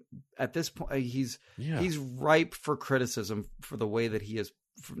criticism. At this point, he's ripe for criticism for the way that he is.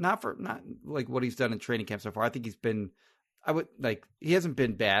 Not like what he's done in training camp so far. I think he hasn't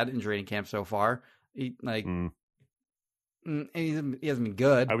been bad in training camp so far. He hasn't been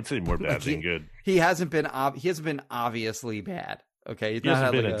good. I would say more bad than good. He hasn't been obviously bad. Okay, he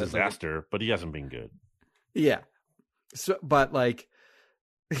hasn't been a disaster, but he hasn't been good. Yeah. So, but like,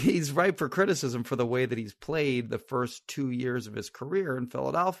 he's ripe for criticism for the way that he's played the first 2 years of his career in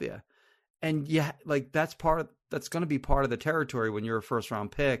Philadelphia. And yeah, like that's going to be part of the territory when you're a first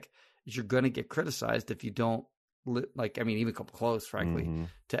round pick, is you're going to get criticized if you don't even come close, frankly,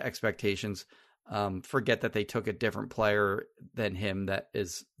 to expectations. Forget that they took a different player than him that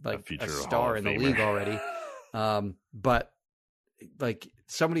is like a star in the league already. But like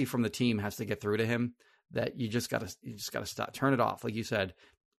somebody from the team has to get through to him that you just gotta stop, turn it off. Like you said,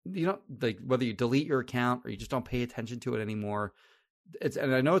 you don't, like, whether you delete your account or you just don't pay attention to it anymore.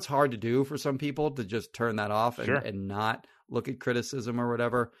 And I know it's hard to do for some people to just turn that off and not look at criticism or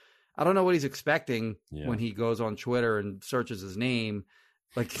whatever. I don't know what he's expecting when he goes on Twitter and searches his name.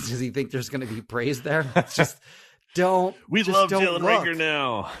 Like, does he think there's going to be praise there? It's just don't. We love Jalen Reagor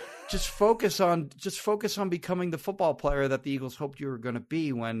now. Just focus on becoming the football player that the Eagles hoped you were going to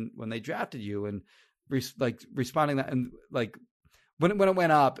be when they drafted you, and responding that. And like when it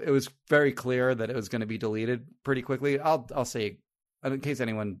went up, it was very clear that it was going to be deleted pretty quickly. I'll say, in case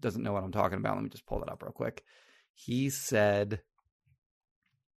anyone doesn't know what I'm talking about, let me just pull that up real quick. He said,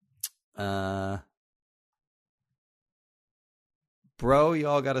 bro,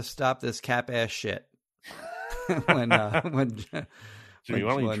 y'all got to stop this cap ass shit. when Jimmy,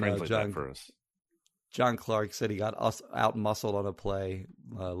 why don't you translate that for us? John Clark said he got out muscled on a play,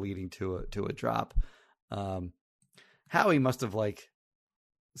 leading to a drop. Howie must have like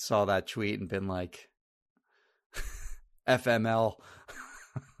saw that tweet and been like, FML.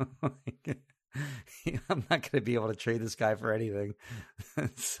 I'm not going to be able to trade this guy for anything.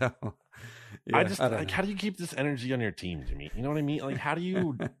 So yeah, I don't know. How do you keep this energy on your team, Jimmy? You know what I mean? Like, how do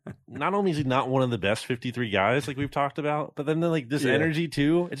you, not only is he not one of the best 53 guys like we've talked about, but then like this energy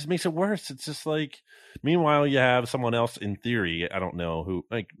too, it just makes it worse. It's just like, meanwhile, you have someone else in theory, I don't know who,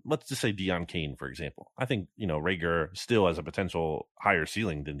 like, let's just say Deion Kane, for example. I think, Reagor still has a potential higher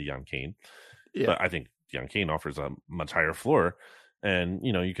ceiling than Deion Kane, but I think Deion Kane offers a much higher floor. And,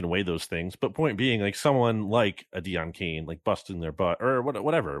 you can weigh those things. But point being, like, someone like a Deion Kane, like, busting their butt, or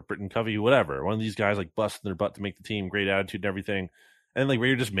whatever, Britton Covey, whatever. One of these guys, like, busting their butt to make the team, great attitude and everything. And, like,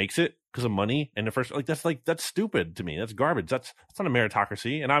 Reagor just makes it because of money. And the first, that's stupid to me. That's garbage. That's not a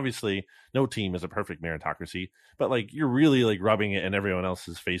meritocracy. And obviously, no team is a perfect meritocracy. But, like, you're really, like, rubbing it in everyone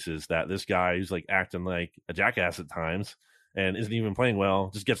else's faces that this guy who's, like, acting like a jackass at times and isn't even playing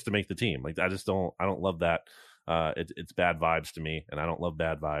well just gets to make the team. Like, I don't love that. It's bad vibes to me, and I don't love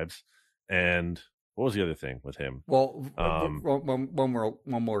bad vibes. And what was the other thing with him? Well,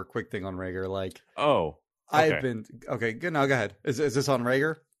 one more quick thing on Reagor. Like, okay. I've been okay. Good. Now, go ahead. Is this on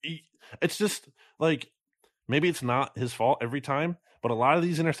Reagor? It's just like maybe it's not his fault every time, But a lot of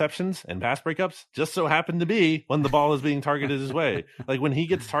these interceptions and pass breakups just so happen to be when the ball is being targeted his way. Like when he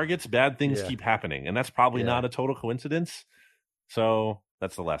gets targets, bad things keep happening. And that's probably not a total coincidence. So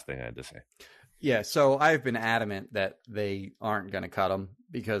that's the last thing I had to say. Yeah, so I've been adamant that they aren't going to cut him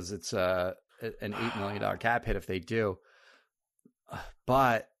because it's an $8 million cap hit if they do.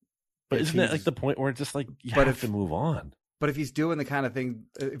 But isn't that like the point where it's just like you have to move on? But if he's doing that kind of thing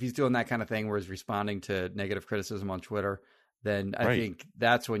where he's responding to negative criticism on Twitter, then I think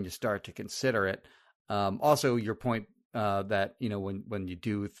that's when you start to consider it. Also, your point that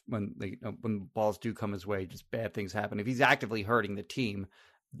when balls do come his way, just bad things happen. If he's actively hurting the team,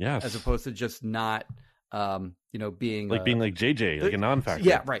 as opposed to just not, being like JJ, like a non-factor.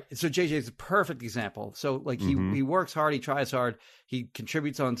 Yeah, right. So JJ is a perfect example. So like he works hard, he tries hard, he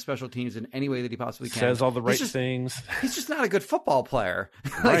contributes on special teams in any way that he possibly can. Says all the right things. He's just not a good football player.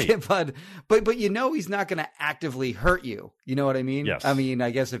 Right. but he's not going to actively hurt you. You know what I mean? Yes. I mean,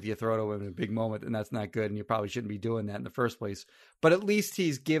 I guess if you throw it away in a big moment, then that's not good, and you probably shouldn't be doing that in the first place. But at least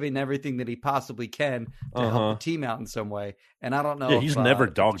he's giving everything that he possibly can to help the team out in some way. And I don't know if he's never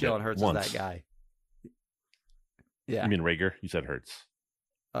dogged Jalen it Hurts once. is that guy. Yeah. You mean Rager? You said Hurts.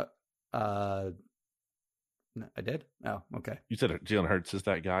 No, I did? Oh, okay. You said Jalen Hurts is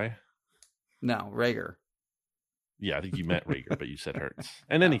that guy? No, Rager. Yeah, I think you meant Rager, but you said Hurts.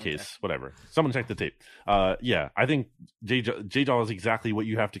 In any case, whatever. Someone check the tape. Yeah, I think J-Jaw is exactly what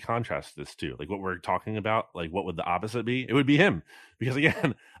you have to contrast this to. Like what we're talking about, like what would the opposite be? It would be him. Because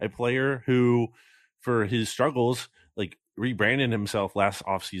again, a player who, for his struggles, like rebranded himself last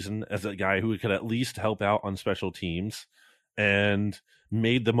offseason as a guy who could at least help out on special teams and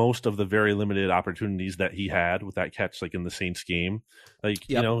made the most of the very limited opportunities that he had with that catch, like in the Saints game. Like,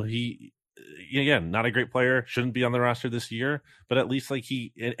 he, again, not a great player, shouldn't be on the roster this year, but at least like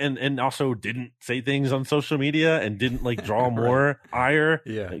he, and also didn't say things on social media and didn't like draw more ire.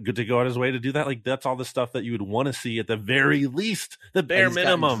 Yeah. Good to go out his way to do that. Like that's all the stuff that you would want to see at the very least, the bare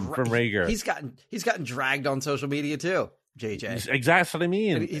minimum from Rager. He's gotten dragged on social media too. JJ. Exactly, that's what I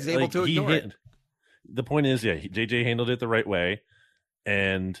mean. And he's able to ignore it. The point is, JJ handled it the right way,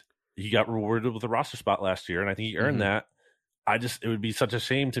 and he got rewarded with a roster spot last year, and I think he earned that. It would be such a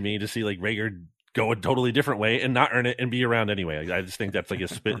shame to me to see like Rager go a totally different way and not earn it and be around anyway. Like, I just think that's like a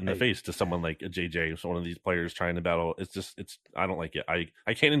spit in the face to someone like a JJ, so one of these players trying to battle. I don't like it.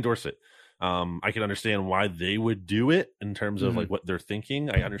 I can't endorse it. I can understand why they would do it in terms of like what they're thinking.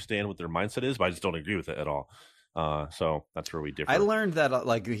 I understand what their mindset is, but I just don't agree with it at all. So that's where we differ. I learned that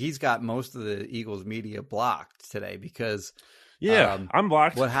like he's got most of the Eagles media blocked today because I'm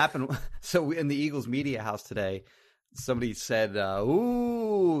blocked. What happened? So in the Eagles media house today, somebody said,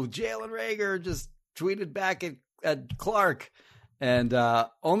 "Ooh, Jalen Rager just tweeted back at Clark," and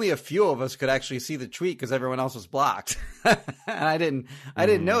only a few of us could actually see the tweet because everyone else was blocked. And I didn't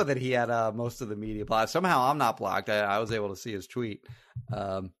know that he had most of the media blocked. Somehow I'm not blocked. I was able to see his tweet.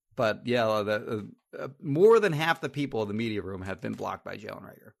 But yeah, more than half the people in the media room have been blocked by Jalen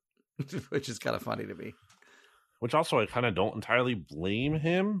Rager, which is kind of funny to me. Which also I kind of don't entirely blame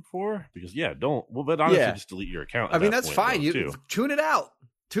him for, because but honestly, just delete your account. I mean, that's fine. You tune it out.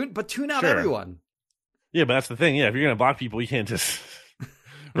 Tune out everyone. Yeah, but that's the thing. Yeah, if you're gonna block people, you can't just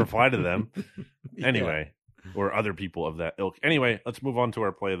reply to them anyway, or other people of that ilk. Anyway, let's move on to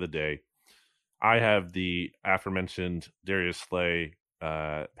our play of the day. I have the aforementioned Darius Slay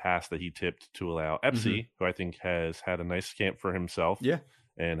pass that he tipped to allow Epsy, who I think has had a nice camp for himself. Yeah.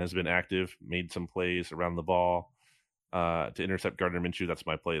 And has been active, made some plays around the ball to intercept Gardner Minshew. That's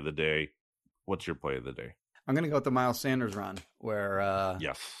my play of the day. What's your play of the day? I'm going to go with the Miles Sanders run where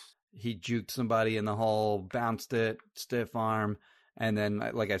he juked somebody in the hole, bounced it, stiff arm, and then,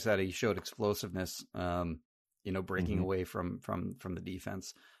 like I said, he showed explosiveness, breaking away from the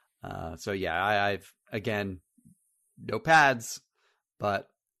defense. I've, again, no pads, but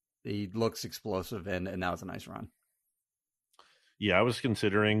he looks explosive, and that was a nice run. Yeah, I was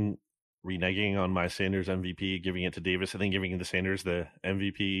considering reneging on my Sanders MVP, giving it to Davis, and then giving it to Sanders the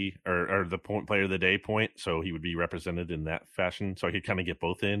MVP or the point player of the day point, so he would be represented in that fashion, so I could kind of get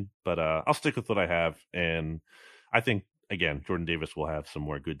both in. But I'll stick with what I have, and I think, again, Jordan Davis will have some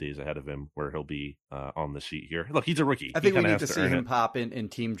more good days ahead of him where he'll be on the sheet here. Look, he's a rookie. I think we need to see him pop in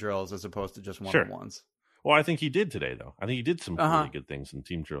team drills as opposed to just one-on-ones. Well, I think he did today, though. I think he did some really good things in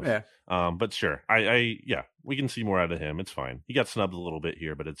team drills. Yeah. But sure, we can see more out of him. It's fine. He got snubbed a little bit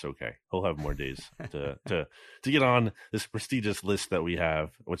here, but it's okay. He'll have more days to get on this prestigious list that we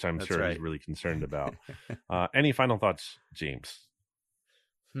have, which I'm sure he's really concerned about. Any final thoughts, James?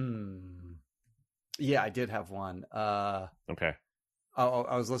 Yeah, I did have one. Okay.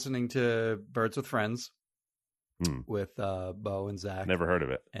 I was listening to Birds with Friends. with Bo and Zach. Never heard of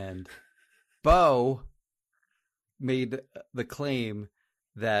it. And Bo made the claim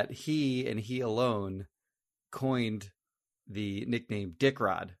that he and he alone coined the nickname Dick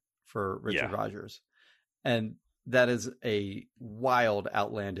Rod for Richard Rodgers. And that is a wild,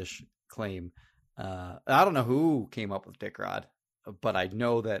 outlandish claim. I don't know who came up with Dick Rod, but I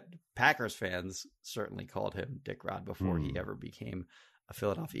know that Packers fans certainly called him Dick Rod before he ever became a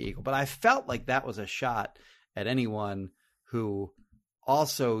Philadelphia Eagle. But I felt like that was a shot at anyone who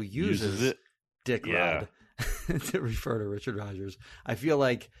also uses Dick Rod to refer to Richard Rodgers. I feel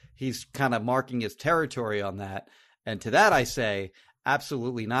like he's kind of marking his territory on that. And to that I say,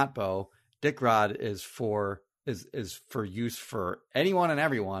 absolutely not, Bo. Dick Rod is for use for anyone and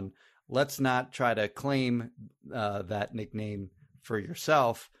everyone. Let's not try to claim that nickname for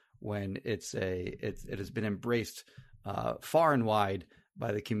yourself when it has been embraced far and wide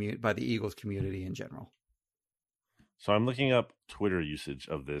by the Eagles community in general. So I'm looking up Twitter usage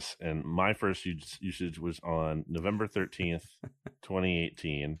of this, and my first usage was on November 13th,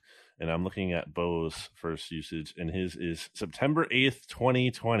 2018, and I'm looking at Bo's first usage, and his is September 8th,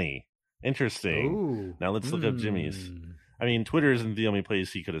 2020. Interesting. Ooh. Now let's look up Jimmy's. I mean, Twitter isn't the only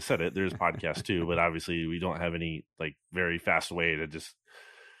place he could have said it. There's podcasts too, but obviously we don't have any like very fast way to just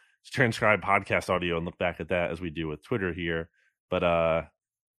transcribe podcast audio and look back at that as we do with Twitter here. But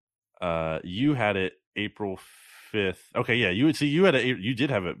you had it April 5th. Okay, yeah, you had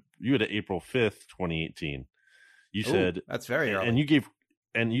it April 5th, 2018. You said that's very early. And you gave,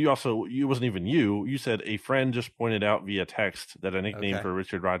 and you also, it wasn't even you said a friend just pointed out via text that a nickname for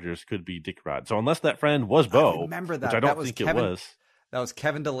Richard Rodgers could be Dick Rod. So unless that friend was Bo, I remember that. Which I don't think it was. That was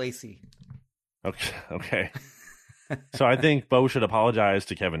Kevin DeLacy. Okay. So I think Bo should apologize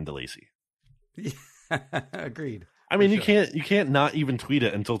to Kevin DeLacy. Agreed. I mean, you can't not even tweet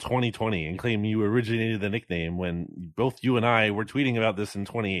it until 2020 and claim you originated the nickname when both you and I were tweeting about this in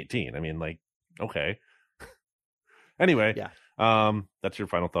 2018. I mean, like, okay. Anyway, that's your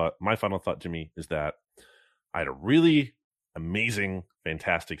final thought. My final thought, Jimmy, is that I had a really amazing,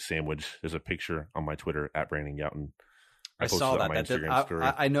 fantastic sandwich. There's a picture on my Twitter at Brandon Gouton. I saw that. Instagram story.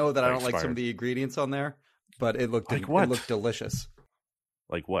 I know that I don't like some of the ingredients on there, but it looked delicious.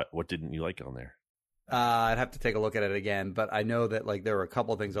 Like what? What didn't you like on there? I'd have to take a look at it again, but I know that like there were a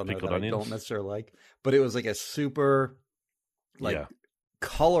couple things on Pickled there that onions? I don't necessarily like. But it was like a super,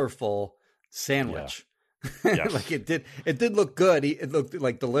 colorful sandwich. Yeah. Yes. Like it did look good. It looked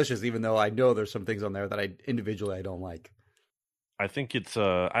like delicious, even though I know there's some things on there that I don't like. I think it's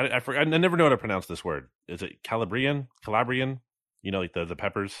I never know how to pronounce this word. Is it Calabrian? You know, like the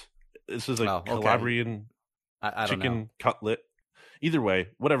peppers. This is like Calabrian I don't chicken know. cutlet. Either way,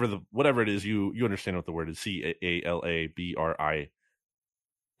 whatever it is, you understand what the word is.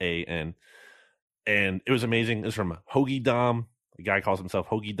 Calabrian, and it was amazing. It's from Hoagie Dom. The guy calls himself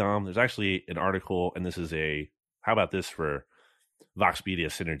Hoagie Dom. There's actually an article, and this is how about this for Voxpedia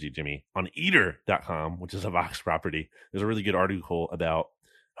Synergy, Jimmy, on Eater.com, which is a Vox property. There's a really good article about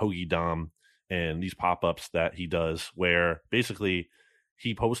Hoagie Dom and these pop-ups that he does, where basically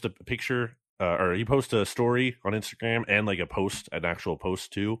he posts a picture. Or he posts a story on Instagram and like an actual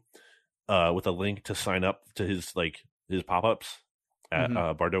post too, with a link to sign up to his pop-ups at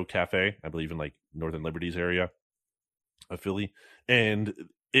Bardot Cafe, I believe in like Northern Liberties area of Philly, and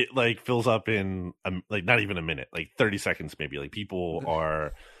it like fills up in like not even a minute, like 30 seconds maybe. Like people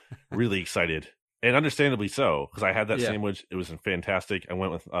are really excited, and understandably so, because I had that sandwich. It was fantastic. I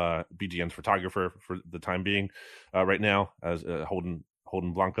went with BGN's photographer for the time being, right now as Holden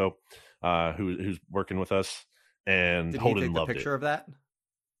Blanco. Who's working with us, and Did Holden he take loved the picture of that?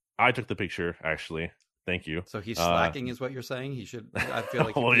 I took the picture, actually. Thank you. So he's slacking, is what you're saying? He should. I feel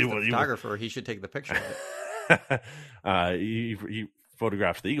like if he's the photographer, he should take the picture of it. He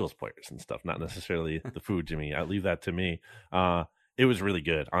photographs the Eagles players and stuff, not necessarily the food, Jimmy. I leave that to me. It was really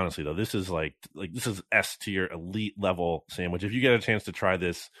good, honestly. Though this is like this is S tier, elite level sandwich. If you get a chance to try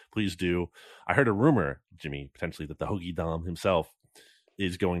this, please do. I heard a rumor, Jimmy, potentially that the Hoagie Dom himself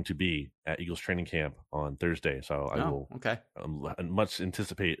is going to be at Eagles training camp on Thursday. So I will much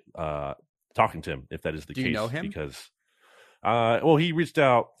anticipate talking to him if that is the case. Do you know him? Because, he reached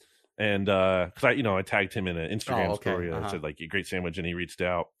out and because I tagged him in an Instagram story. I said like a great sandwich, and he reached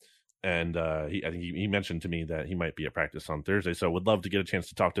out, and I think he mentioned to me that he might be at practice on Thursday. So would love to get a chance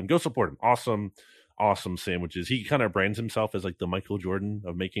to talk to him. Go support him. Awesome sandwiches. He kind of brands himself as like the Michael Jordan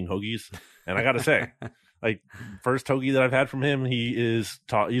of making hoagies, and I got to say. Like first hoagie that I've had from him, he's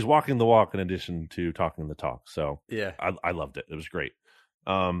walking the walk in addition to talking the talk. So yeah, I loved it. It was great.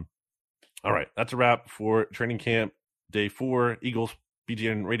 All right, that's a wrap for training camp day 4. Eagles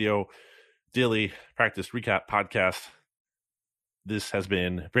BGN Radio daily practice recap podcast. This has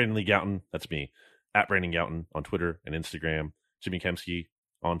been Brandon Lee Gouton. That's me, at Brandon Gouton on Twitter and Instagram. Jimmy Kempski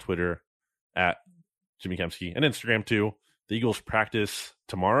on Twitter, at Jimmy Kempski, and Instagram too. The Eagles practice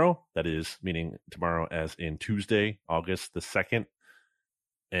tomorrow. That is, meaning tomorrow as in Tuesday, August the 2nd.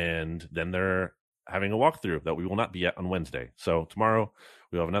 And then they're having a walkthrough that we will not be at on Wednesday. So tomorrow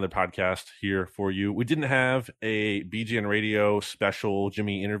we'll have another podcast here for you. We didn't have a BGN Radio special.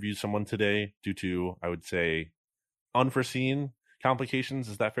 Jimmy interviewed someone today due to, I would say, unforeseen complications.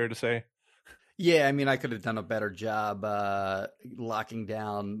 Is that fair to say? Yeah, I mean, I could have done a better job locking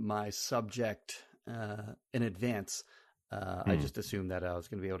down my subject in advance. I just assumed that I was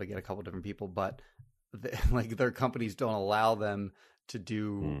going to be able to get a couple different people, but their companies don't allow them to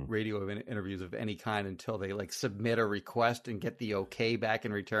do radio interviews of any kind until they submit a request and get the okay back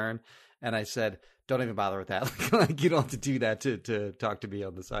in return. And I said, don't even bother with that. You don't have to do that to talk to me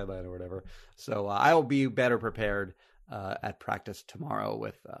on the sideline or whatever. So I will be better prepared at practice tomorrow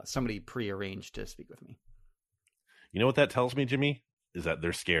with somebody prearranged to speak with me. You know what that tells me, Jimmy? Is that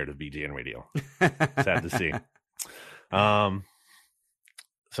they're scared of BGN Radio. Sad to see.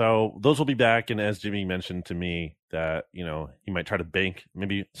 So those will be back. And as Jimmy mentioned to me that, he might try to bank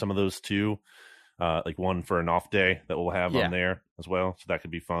maybe some of those two, one for an off day that we'll have on there as well. So that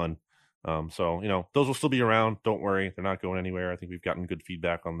could be fun. So those will still be around. Don't worry. They're not going anywhere. I think we've gotten good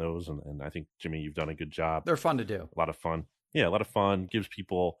feedback on those. And I think, Jimmy, you've done a good job. They're fun to do. A lot of fun. Yeah, a lot of fun. Gives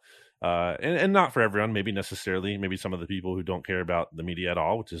people, and not for everyone, maybe necessarily, maybe some of the people who don't care about the media at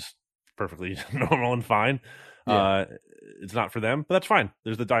all, which is perfectly normal and fine. Yeah. It's not for them, but that's fine.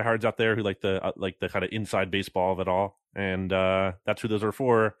 There's the diehards out there who like the kind of inside baseball of it all, and that's who those are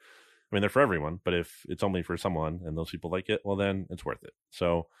for. I mean, they're for everyone, but if it's only for someone and those people like it, well, then it's worth it.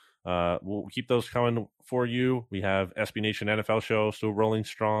 So we'll keep those coming for you. We have SB Nation NFL show still rolling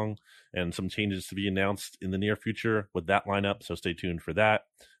strong, and some changes to be announced in the near future with that lineup. So stay tuned for that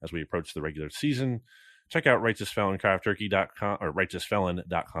as we approach the regular season. Check out RighteousFelonCraftJerky.com or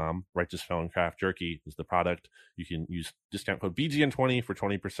RighteousFelon.com. Righteous Felon Craft Jerky is the product. You can use discount code BGN20 for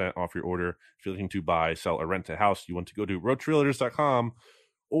 20% off your order. If you're looking to buy, sell, or rent a house, you want to go to RoadTrailers.com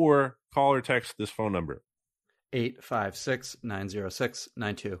or call or text this phone number.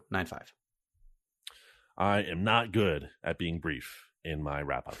 856-906-9295. I am not good at being brief in my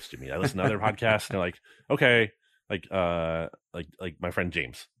wrap-ups, Jimmy. I listen to other podcasts, and they're like, okay, like my friend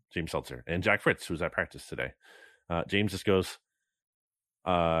James Seltzer, and Jack Fritz, who was at practice today. James just goes,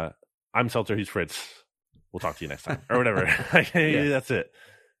 I'm Seltzer, he's Fritz. We'll talk to you next time, or whatever. That's it.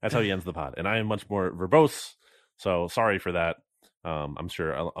 That's how he ends the pod. And I am much more verbose, so sorry for that. I'm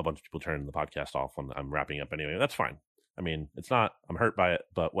sure a bunch of people turn the podcast off when I'm wrapping up anyway. That's fine. I mean, I'm hurt by it,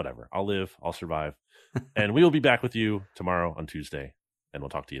 but whatever. I'll live, I'll survive. And we will be back with you tomorrow on Tuesday, and we'll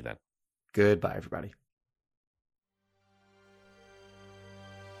talk to you then. Goodbye, everybody.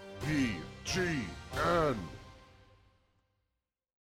 BGN